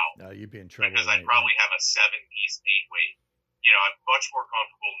out. No, you'd be in trouble. Because I'd probably have a 7-piece 8-weight. I'm much more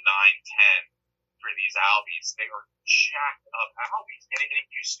comfortable 9, 10 for these Albies. They are jacked up Albies. And it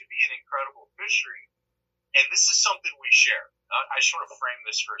used to be an incredible fishery. And this is something we share. I just want to frame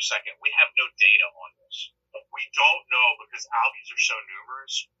this for a second. We have no data on this. We don't know because Albies are so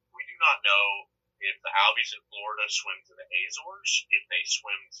numerous. We do not know if the Albies in Florida swim to the Azores, if they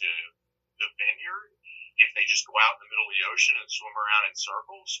swim to the Vineyard, if they just go out in the middle of the ocean and swim around in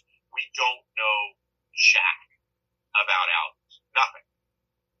circles. We don't know jack about Albies. Nothing.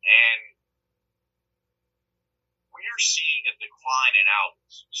 And we are seeing a decline in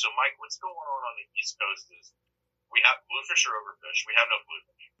Albies. So, Mike, what's going on the East Coast is we have bluefish or overfish. We have no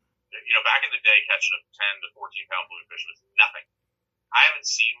bluefish. Back in the day, catching a 10 to 14 pound bluefish was nothing. I haven't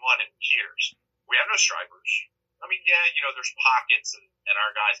seen one in years. We have no stripers. There's pockets and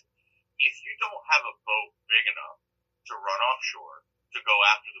our guys. If you don't have a boat big enough to run offshore to go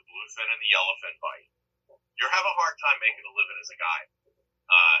after the bluefin and the yellowfin bite, you're having a hard time making a living as a guy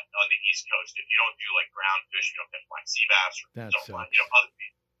on the East Coast. If you don't do like ground fish, you don't catch black sea bass or other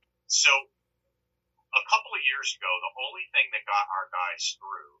things. So a couple of years ago, the only thing that got our guys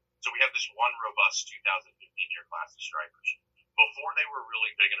through, so we have this one robust 2015 year class of stripers. Before they were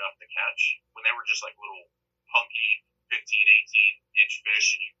really big enough to catch, when they were just like little punky 15, 18-inch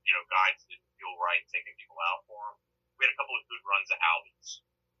fish, and guides didn't feel right taking people out for them, we had a couple of good runs of Albies.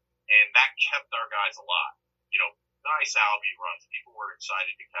 And that kept our guys alive. Nice Albie runs. People were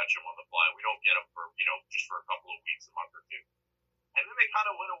excited to catch them on the fly. We don't get them for, just for a couple of weeks, a month or two. And then they kind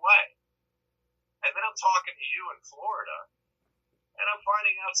of went away. And then I'm talking to you in Florida, and I'm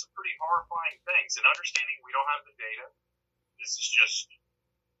finding out some pretty horrifying things. And understanding we don't have the data, this is just,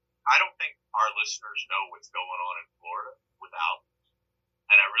 I don't think our listeners know what's going on in Florida with Albies.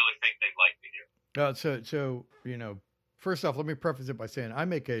 I really think they'd like to hear. So first off, let me preface it by saying I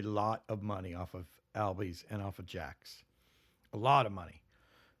make a lot of money off of Albies and off of Jacks. A lot of money.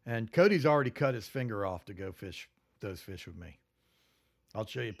 And Cody's already cut his finger off to go fish those fish with me. I'll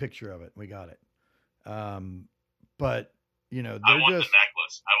show you a picture of it. We got it. But I want the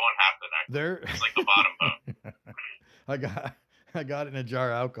necklace. I want half the necklace. It's like the bottom bone. I got it in a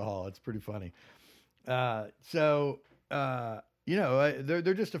jar of alcohol. It's pretty funny. They're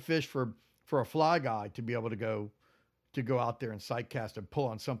just a fish for a fly guy to be able to go out there and sight cast and pull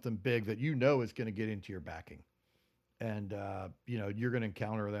on something big that is going to get into your backing. And, you're going to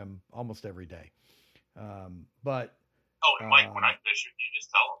encounter them almost every day. And Mike, when I fish with you,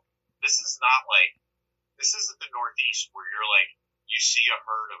 just tell them, this isn't the Northeast where you're like, you see a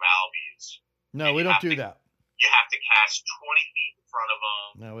herd of Albies. No, we don't do that. You have to cast 20 feet in front of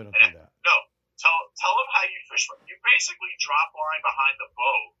them. No, we don't do that. No, tell them how you fish. You basically drop line behind the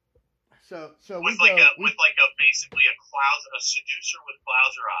boat. With basically a seducer with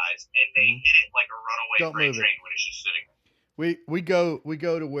clouser eyes, and they hit it like a runaway freight train when it's just sitting there. We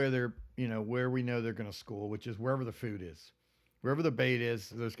go to where they're where we know they're going to school, which is wherever the food is, wherever the bait is.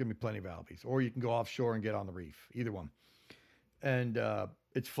 There's going to be plenty of Albies, or you can go offshore and get on the reef, either one. And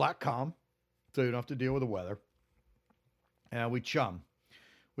it's flat calm, so you don't have to deal with the weather. And we chum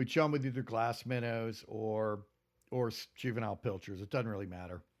with either glass minnows or juvenile pilchers. It doesn't really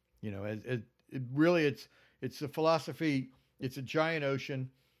matter. It's the philosophy. It's a giant ocean,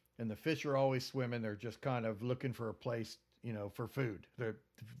 and the fish are always swimming. They're just kind of looking for a place, for food.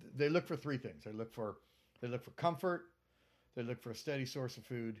 They look for three things. They look for comfort. They look for a steady source of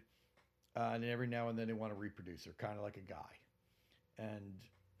food, and every now and then they want to reproduce. They're kind of like a guy. And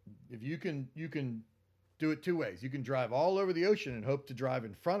if you can do it two ways. You can drive all over the ocean and hope to drive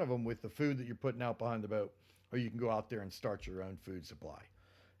in front of them with the food that you're putting out behind the boat, or you can go out there and start your own food supply.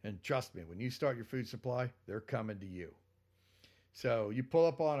 And trust me, when you start your food supply, they're coming to you. So you pull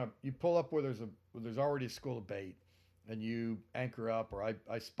up where there's already a school of bait, and you anchor up, or I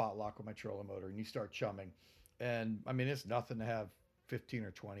spot lock with my trolling motor, and you start chumming. And I mean, it's nothing to have 15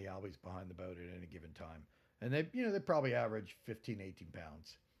 or 20 Albies behind the boat at any given time. And they probably average 15, 18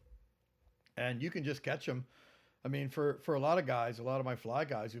 pounds. And you can just catch them. I mean, for a lot of guys, a lot of my fly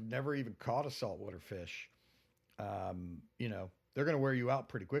guys who've never even caught a saltwater fish, they're going to wear you out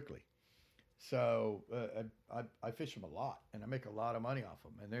pretty quickly. So I fish them a lot, and I make a lot of money off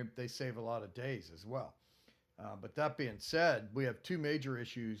them, and they save a lot of days as well. But that being said, we have two major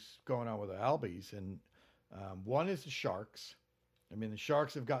issues going on with the Albies, and one is the sharks. I mean, the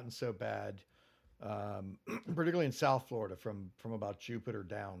sharks have gotten so bad, particularly in South Florida, from about Jupiter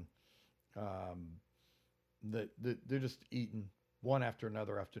down, that they're just eating one after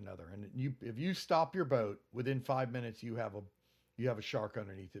another. And if you stop your boat within 5 minutes, you have a shark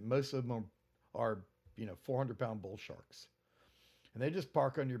underneath it. Most of them are 400-pound bull sharks, and they just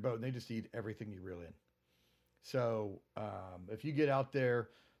park on your boat and they just eat everything you reel in. So if you get out there,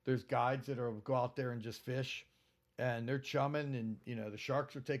 there's guides that go out there and just fish, and they're chumming, and the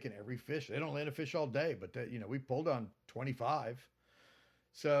sharks are taking every fish. They don't land a fish all day, but we pulled on 25.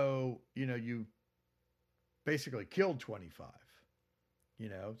 So you basically killed 25.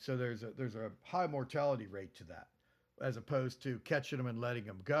 So there's a high mortality rate to that, as opposed to catching them and letting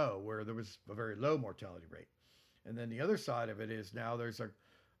them go, where there was a very low mortality rate. And then the other side of it is now there's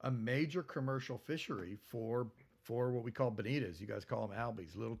a major commercial fishery for what we call bonitas. You guys call them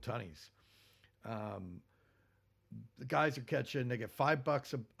Albies, little tunnies. The guys are catching, they get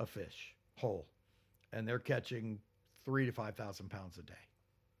 $5 a fish whole, and they're catching 3,000 to 5,000 pounds a day.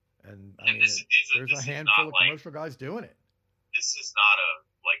 And I mean, there's a handful of commercial guys doing it. This is not an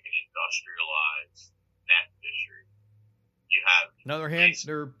industrialized net fishery. You have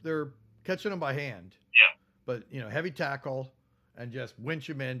they're catching them by hand. Yeah. But heavy tackle, and just winch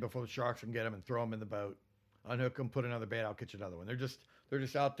them in before the sharks can get them, and throw them in the boat, unhook them, put another bait, I'll catch another one. They're just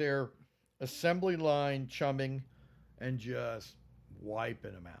out there assembly line chumming and just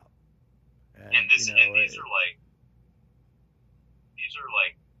wiping them out. And these are like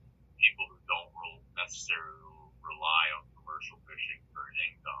people who don't necessarily rely on commercial fishing for an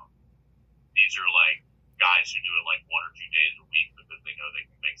income. These are like guys who do it like 1 or 2 days a week because they know they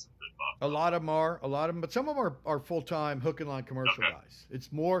can make some good bucks. A lot of them, but some of them are full-time hook and line commercial guys.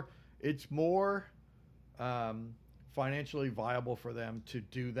 It's more financially viable for them to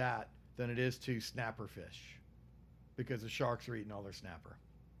do that than it is to snapper fish, because the sharks are eating all their snapper.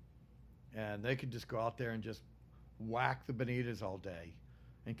 And they could just go out there and just whack the bonitas all day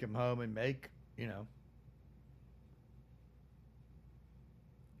and come home and make, $1,000,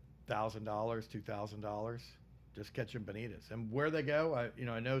 $2,000. just catching bonitas. And where they go, I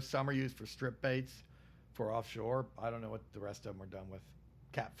know some are used for strip baits for offshore. I don't know what the rest of them are done with.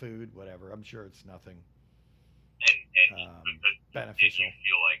 Cat food, whatever. I'm sure it's nothing beneficial. Did you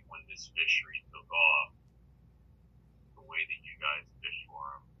feel like when this fishery took off, the way that you guys fish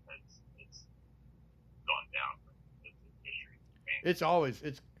for them, it's gone down? It's fishery. It's always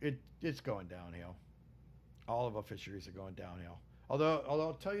it's going downhill. All of our fisheries are going downhill. Although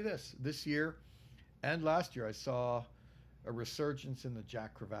I'll tell you this year and last year I saw a resurgence in the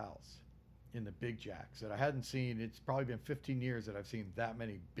jack crevalles, in the big jacks that I hadn't seen. It's probably been 15 years that I've seen that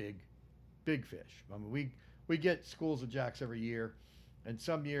many big fish. I mean, we get schools of jacks every year, and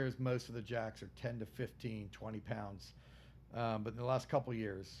some years most of the jacks are 10 to 15, 20 pounds. But in the last couple of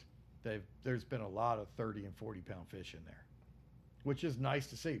years, there's been a lot of 30 and 40 pound fish in there, which is nice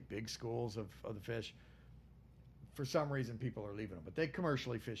to see. Big schools of the fish. For some reason, people are leaving them, but they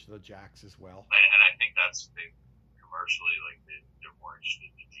commercially fish the jacks as well. And I think that's commercially, like they're more interested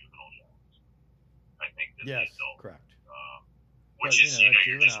in the juvenile jacks. I think that yes, the adult, correct. Which is,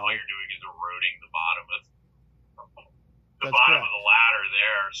 you're just all you're doing is eroding the bottom of the bottom of the ladder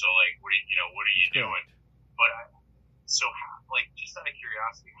there. So like, what are you doing? But just out of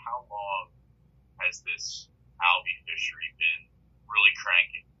curiosity, how long has this Albie fishery been really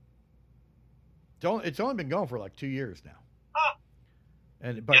cranking? It's only been going for like 2 years now. Huh.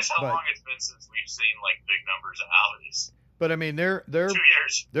 Guess how long it's been since we've seen like big numbers of Albies. But I mean, they're 2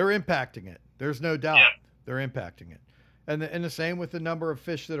 years. They're impacting it. There's no doubt. Yeah. They're impacting it, and the same with the number of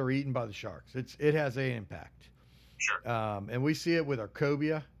fish that are eaten by the sharks. It has an impact. Sure. And we see it with our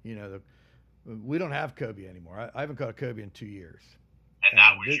cobia. We don't have cobia anymore. I haven't caught a cobia in 2 years. And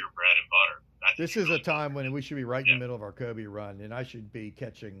that was your bread and butter. This is a time when we should be right in the middle of our cobia run, and I should be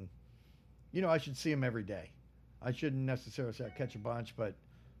catching. I should see them every day. I shouldn't necessarily say I catch a bunch, but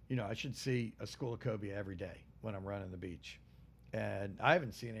I should see a school of cobia every day when I'm running the beach. And I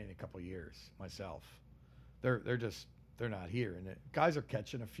haven't seen it in a couple of years myself. They're not here, and guys are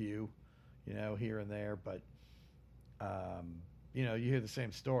catching a few, here and there, but you hear the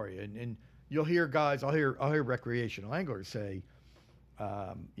same story, and you'll hear guys. I'll hear recreational anglers say,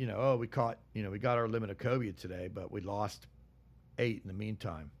 we caught, we got our limit of cobia today, but we lost 8 in the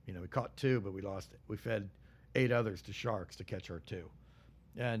meantime. We caught 2, but we fed 8 others to sharks to catch our 2.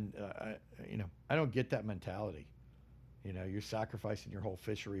 And I don't get that mentality. You're sacrificing your whole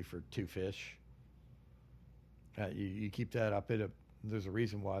fishery for 2 fish. You keep that up. There's a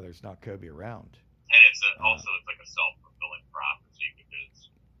reason why there's not cobia around. And it's like a self-fulfilling prophecy, because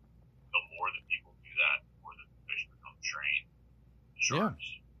the more that people do that, the more that the fish become trained sharks,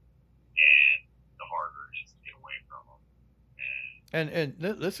 and the harder it is to get away from them. And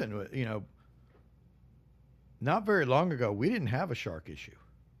listen, not very long ago we didn't have a shark issue.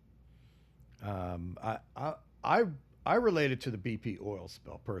 I related to the BP oil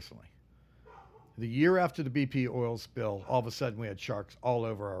spill personally. The year after the BP oil spill, all of a sudden we had sharks all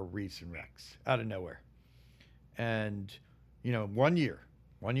over our reefs and wrecks out of nowhere. And, 1 year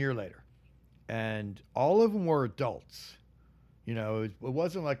later, and all of them were adults. It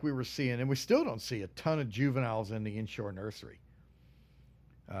wasn't like we were seeing, and we still don't see a ton of juveniles in the inshore nursery.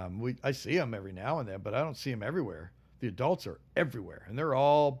 I see them every now and then, but I don't see them everywhere. The adults are everywhere, and they're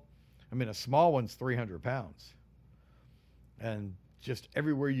all, a small one's 300 pounds. And just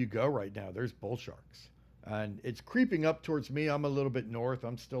everywhere you go right now, there's bull sharks. And it's creeping up towards me. I'm a little bit north.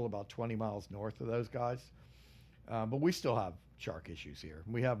 I'm still about 20 miles north of those guys. But we still have shark issues here.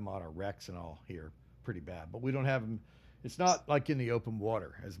 We have them on our wrecks and all here pretty bad. But we don't have them. It's not like in the open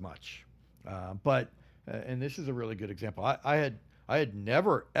water as much. And this is a really good example. I had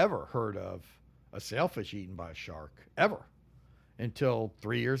never, ever heard of a sailfish eaten by a shark, ever, until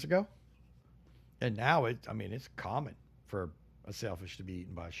 3 years ago. And now it's common for a sailfish to be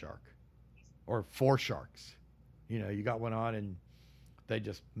eaten by a shark, or 4 sharks. You got one on and they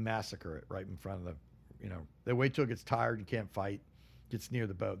just massacre it right in front of they wait till it gets tired and can't fight, gets near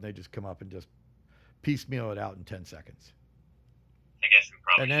the boat, and they just come up and just piecemeal it out in 10 seconds. I guess we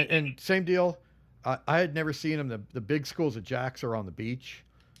probably and same deal. I had never seen them. The big schools of jacks are on the beach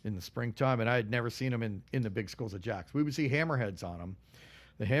in the springtime, and I had never seen them in the big schools of jacks. We would see hammerheads on them.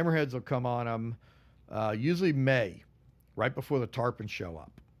 The hammerheads will come on them usually May, right before the tarpon show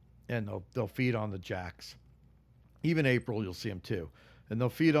up, and they'll feed on the jacks. Even April, you'll see them too, and they'll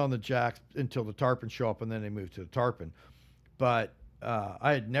feed on the jacks until the tarpon show up, and then they move to the tarpon. But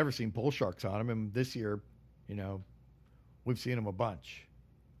I had never seen bull sharks on them, and this year, we've seen them a bunch,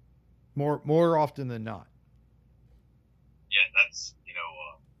 more often than not. Yeah, that's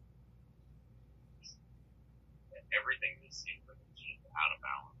everything just seems like it's just out of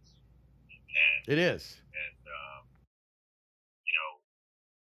balance. And it is. And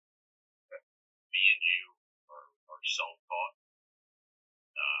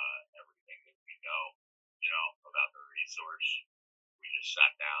just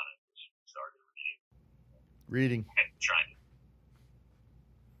sat down and just started Reading. and trying to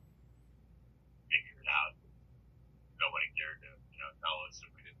figure it out. Nobody cared to, tell us if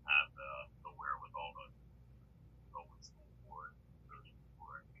we didn't have the wherewithal to go with school for it, go to school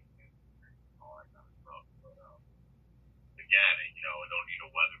for it, and all that kind of stuff. But again, I don't need a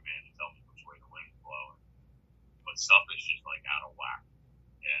weatherman to tell me which way the wind's blowing. But stuff is just like out of whack.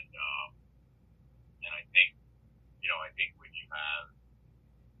 And I think, when you have,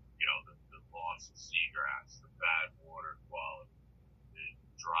 the loss of seagrass, the bad water quality, the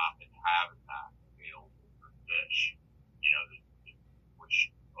drop in habitat available for fish,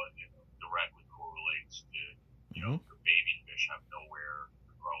 which directly correlates to, the baby fish have nowhere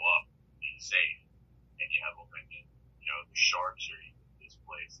to grow up, be safe, and you have the sharks are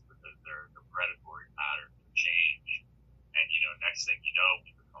displaced because their predatory patterns have changed, and next thing you know,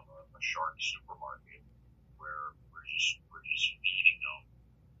 we become a shark supermarket where we're just feeding them,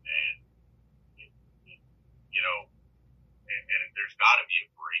 and and there's got to be a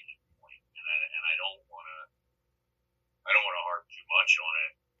breaking point, and I don't want to harp too much on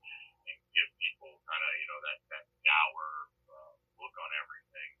it and give people kind of that dour look on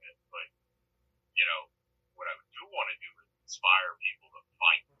everything, but what I do want to do is inspire people to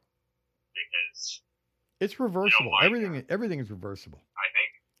fight, because it's reversible. Everything is reversible. I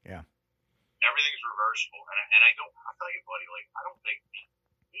think. Yeah. Everything's reversible, and I don't. I'll tell you, buddy. Like, I don't think me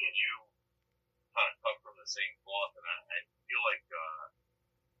and you kind of cut from the same cloth, and I feel like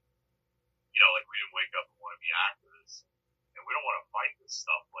like we didn't wake up and want to be activists, and we don't want to fight this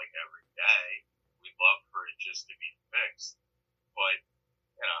stuff like every day. We'd love for it just to be fixed, but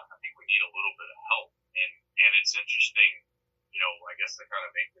I think we need a little bit of help, and it's interesting. I guess to kind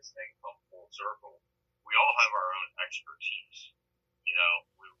of make this thing come full circle, we all have our own expertise.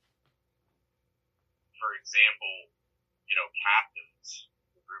 For example, captains,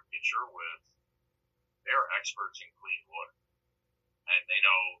 the group that you're with, they're experts in clean water, and they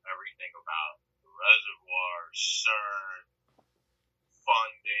know everything about the reservoirs, CERN,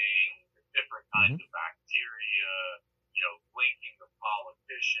 funding, the different kinds of bacteria, linking the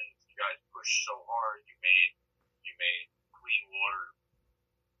politicians. You guys pushed so hard, you made clean water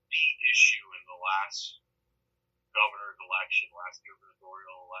the issue in the last governor's election, last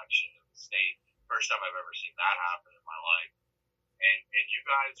gubernatorial election in the state. First time I've ever seen that happen in my life. And you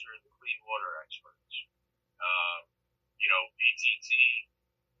guys are the clean water experts. BTT,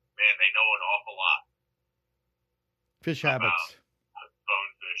 man, they know an awful lot. Fish habits.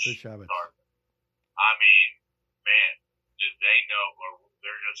 Bonefish. Fish habits. I mean, man, do they know, or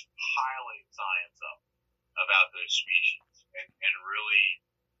they're just piling science up about those species and really,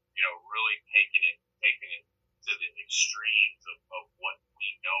 really taking it to the extremes of what we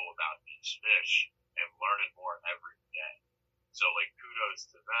know about these fish and learning more every day. So, like, kudos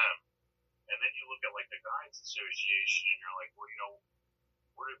to them. And then you look at, like, the Guides Association, and you're like, well,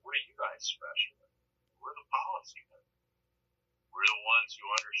 what are you guys special at? We're the policymakers. We're the ones who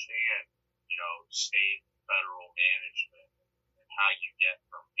understand, state, federal management and how you get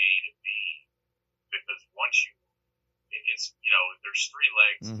from A to B. Because once it's, there's three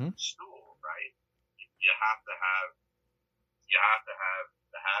legs to the stool, right? You have to have the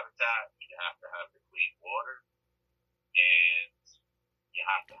habitat, you have to have the clean water, and you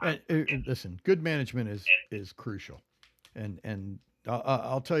have to have listen, good management is crucial, and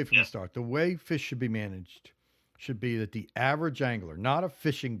I'll tell you from the start, the way fish should be managed should be that the average angler, not a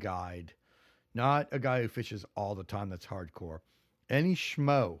fishing guide, not a guy who fishes all the time that's hardcore, any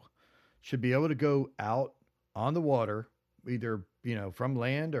schmo should be able to go out on the water, either from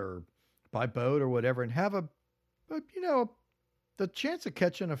land or by boat or whatever, and have the chance of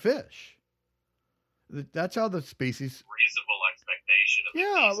catching a fish. That's how the species. Reasonable expectation of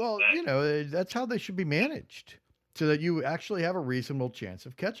the species. That's how they should be managed, so that you actually have a reasonable chance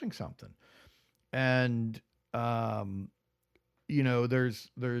of catching something. And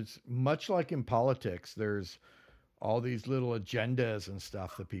there's much like in politics, there's all these little agendas and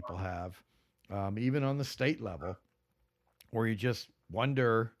stuff that people have, even on the state level, where you just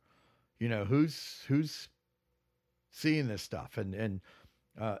wonder, who's seeing this stuff. And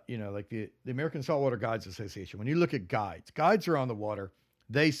like the American Saltwater Guides Association, when you look at guides are on the water,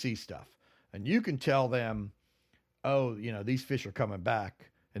 they see stuff, and you can tell them, oh, these fish are coming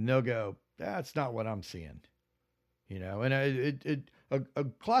back, and they'll go, that's not what I'm seeing. And a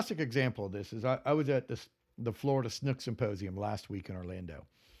classic example of this is I was at the Florida Snook Symposium last week in Orlando,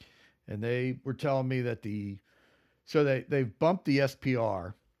 and they were telling me that they've bumped the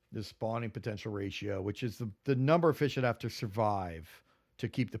SPR, the spawning potential ratio, which is the number of fish that have to survive to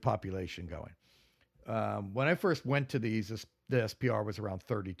keep the population going. When I first went to these, the SPR was around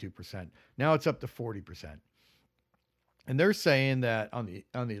 32%. Now it's up to 40%. And they're saying that on the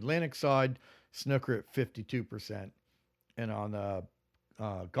Atlantic side, snooker at 52%, and on the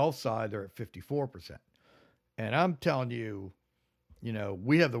Gulf side, they're at 54%. And I'm telling you,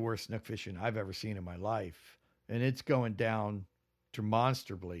 we have the worst snook fishing I've ever seen in my life, and it's going down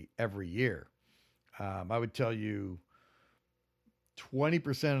demonstrably every year. I would tell you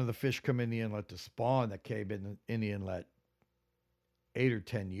 20% of the fish come in the inlet to spawn that came in the inlet 8 or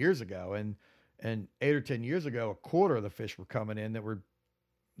 10 years ago. And 8 or 10 years ago, a quarter of the fish were coming in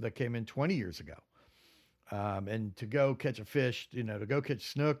that came in 20 years ago. And to go catch a fish, to go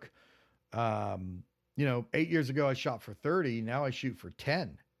catch snook, 8 years ago I shot for 30. Now I shoot for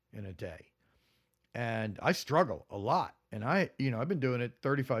 10 in a day. And I struggle a lot. And I've been doing it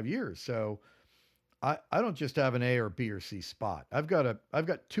 35 years. So I don't just have an A or B or C spot. I've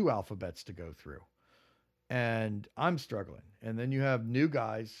got 2 alphabets to go through. And I'm struggling. And then you have new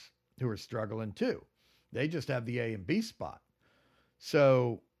guys who are struggling too. They just have the A and B spot.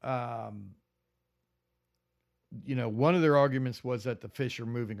 So, one of their arguments was that the fish are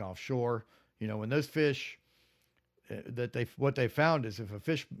moving offshore. When those fish, what they found is if a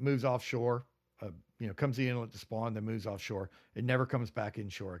fish moves offshore, comes the inlet to spawn, then moves offshore, it never comes back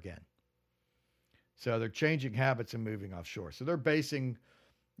inshore again. So they're changing habits and moving offshore. So they're basing,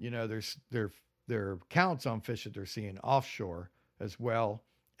 their counts on fish that they're seeing offshore as well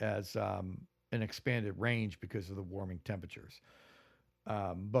as an expanded range because of the warming temperatures.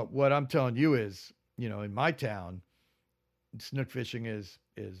 But what I'm telling you is, in my town, snook fishing is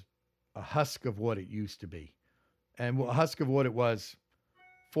a husk of what it used to be, and a husk of what it was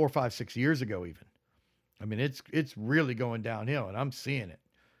 4, 5, 6 years ago, even. I mean, it's really going downhill, and I'm seeing it.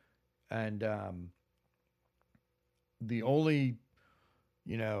 And the only,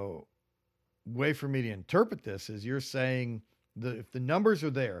 way for me to interpret this is you're saying that if the numbers are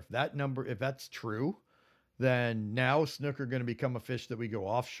there, if that's true, then now snook are going to become a fish that we go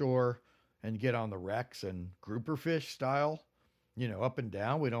offshore and get on the wrecks and grouper fish style, up and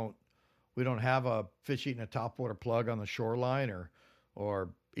down. We don't have a fish eating a topwater plug on the shoreline or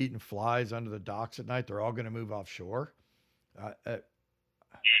eating flies under the docks at night. They're all going to move offshore. Dude,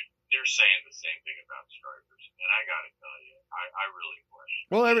 they're saying the same thing about stripers, and I got to tell you, I really question.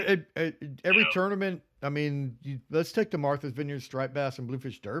 Well, every tournament, I mean, let's take the Martha's Vineyard Striped Bass and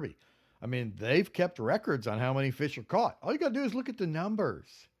Bluefish Derby. I mean, they've kept records on how many fish are caught. All you got to do is look at the numbers.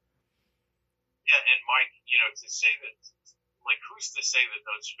 Yeah, and Mike, to say that, who's to say that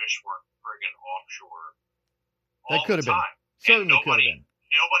those fish weren't friggin' offshore all They could the have time? been. Certainly could have been.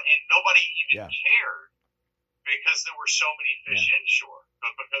 Nobody even cared because there were so many fish inshore.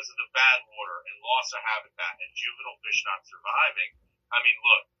 But because of the bad water and loss of habitat and juvenile fish not surviving, I mean,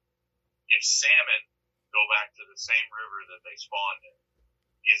 look, if salmon go back to the same river that they spawned in,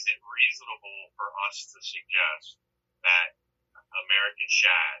 is it reasonable for us to suggest that American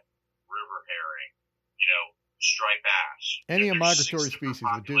shad, river herring, striped bass, any migratory species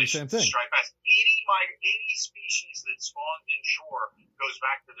would do the same thing? Striped bass, any species that spawns inshore goes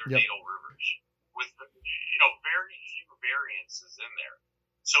back to their natal rivers with very few variances in there.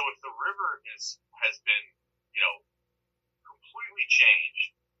 So if the river has been completely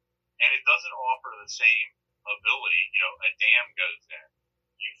changed and it doesn't offer the same ability, a dam goes in,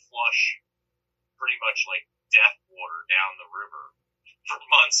 you flush pretty much like death water down the river for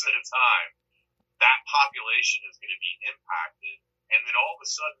months at a time, that population is going to be impacted. And then all of a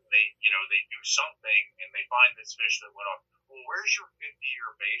sudden they do something and they find this fish that went off. Well, where's your 50-year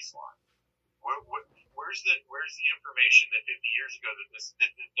baseline? Where's the information that 50 years ago that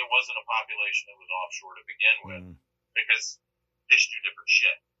there wasn't a population that was offshore to begin with? Because fish do different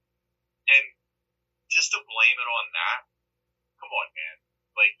shit. And just to blame it on that, come on, man.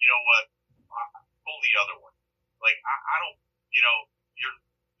 You know what? Pull the other one. I don't,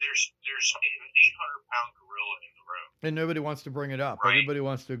 there's an 800-pound gorilla in the room. And nobody wants to bring it up. Right? Everybody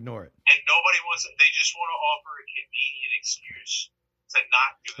wants to ignore it. And nobody wants it. They just want to offer a convenient excuse to not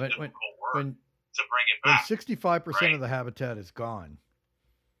do the difficult work to bring it back. When 65% of the habitat is gone,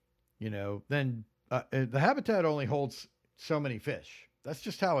 then the habitat only holds so many fish. That's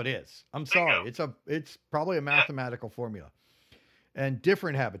just how it is. I'm sorry. It's probably a mathematical formula. And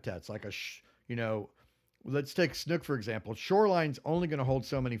different habitats, like let's take snook, for example. Shoreline's only going to hold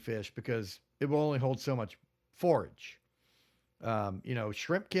so many fish because it will only hold so much forage.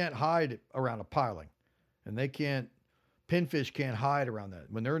 Shrimp can't hide around a piling, and pinfish can't hide around that.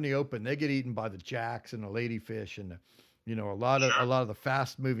 When they're in the open, they get eaten by the jacks and the ladyfish and a lot of the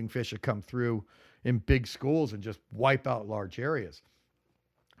fast moving fish that come through in big schools and just wipe out large areas.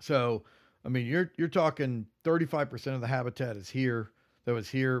 So I mean, you're talking 35% of the habitat is here that was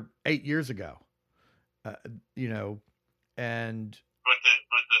here 8 years ago. You know, and but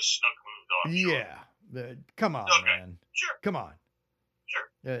the snook moved offshore. yeah, come on, Okay. man. Sure. Come on. Sure.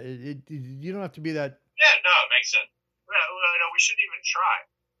 You don't have to be that. Yeah, no, it makes sense. Well, no, we shouldn't even try.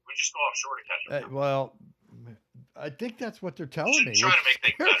 We just go offshore to catch them. Well, I think that's what they're telling me. Try to make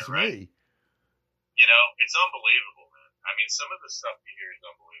things better, right? You know, it's unbelievable, man. I mean, some of the stuff you hear is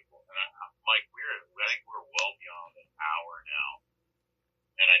unbelievable. And Mike, I think we're well beyond an hour now.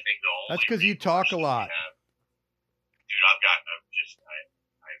 And I think the only that's because you talk a lot. Dude, I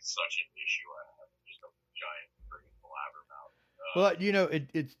have such an issue. I have just a giant freaking blabbermouth. Well, you know,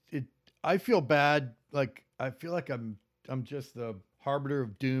 I feel bad. Like, I feel like I'm just the harbinger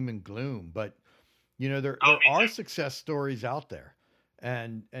of doom and gloom, but you know, there are success stories out there,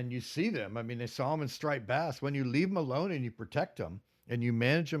 and you see them. I mean, they saw them in striped bass. When you leave them alone and you protect them and you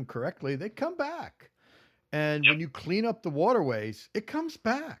manage them correctly, they come back. And when you clean up the waterways, it comes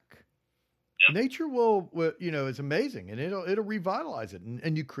back. Yep. Nature will, you know, is amazing, and it'll revitalize it.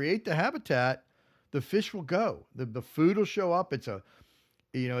 And you create the habitat, the fish will go. The food will show up. And that is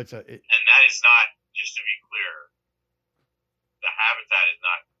not, just to be clear, the habitat is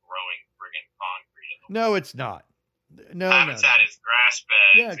not growing friggin' concrete in the water. No, it's not. No, habitat is grass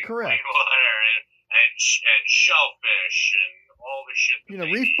beds. Yeah, correct. And water and shellfish and all the shit. You know,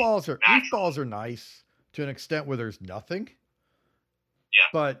 reef balls are nice to an extent where there's nothing.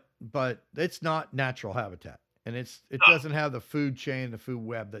 Yeah. But it's not natural habitat, and it doesn't have the food chain, the food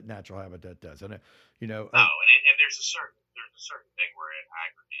web that natural habitat does. And you know, and there's a certain thing where it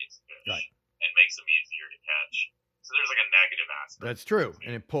aggregates fish, right, and makes them easier to catch. So there's like a negative aspect. That's true,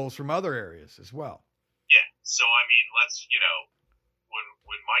 and it pulls from other areas as well. Yeah. So I mean,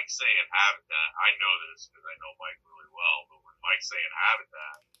 when Mike's saying habitat, I know this because I know Mike really well. But when Mike's saying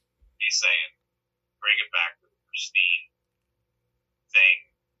habitat, he's saying bring it back to the pristine thing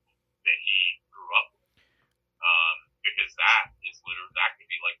that he grew up with, because that could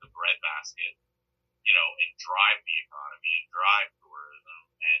be like the breadbasket, you know, and drive the economy and drive tourism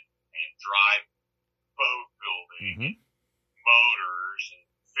and drive boat building, motors and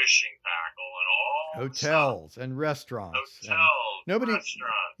fishing tackle and all hotels and restaurants. Restaurants.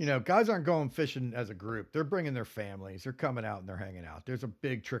 You know, guys aren't going fishing as a group. They're bringing their families. They're coming out and they're hanging out. There's a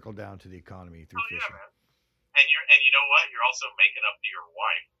big trickle down to the economy through fishing. Yeah, man. And you know what? You're also making up to your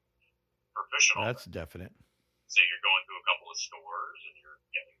wife for fishing all That's day. Definite. So you're going to a couple of stores and you're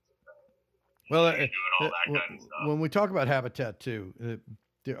getting some well, you're doing all that kind of stuff. When we talk about habitat too,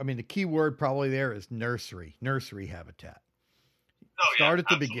 I mean, the key word probably there is nursery habitat. Start at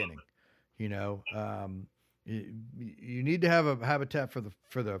the beginning. You know, you need to have a habitat for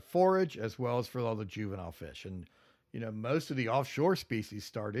the forage as well as for all the juvenile fish. And, you know, most of the offshore species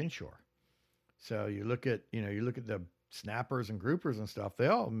start inshore. So you look at the snappers and groupers and stuff.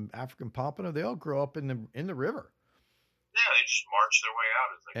 African pompano, they all grow up in the river. Yeah, they just march their way out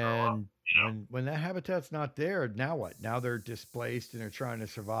as they grow up. And when that habitat's not there, now what? Now they're displaced and they're trying to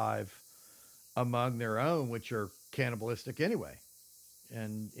survive among their own, which are cannibalistic anyway.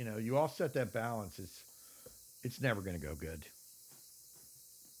 And, you know, you offset that balance. It's never going to go good.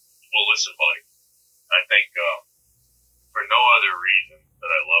 Well, listen, buddy, I think for no other reason that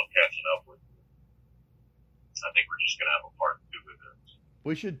I love catching up with you, I think we're just going to have a part 2 of this.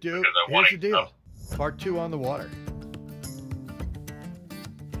 We should do. Here's the deal. Part 2 on the water.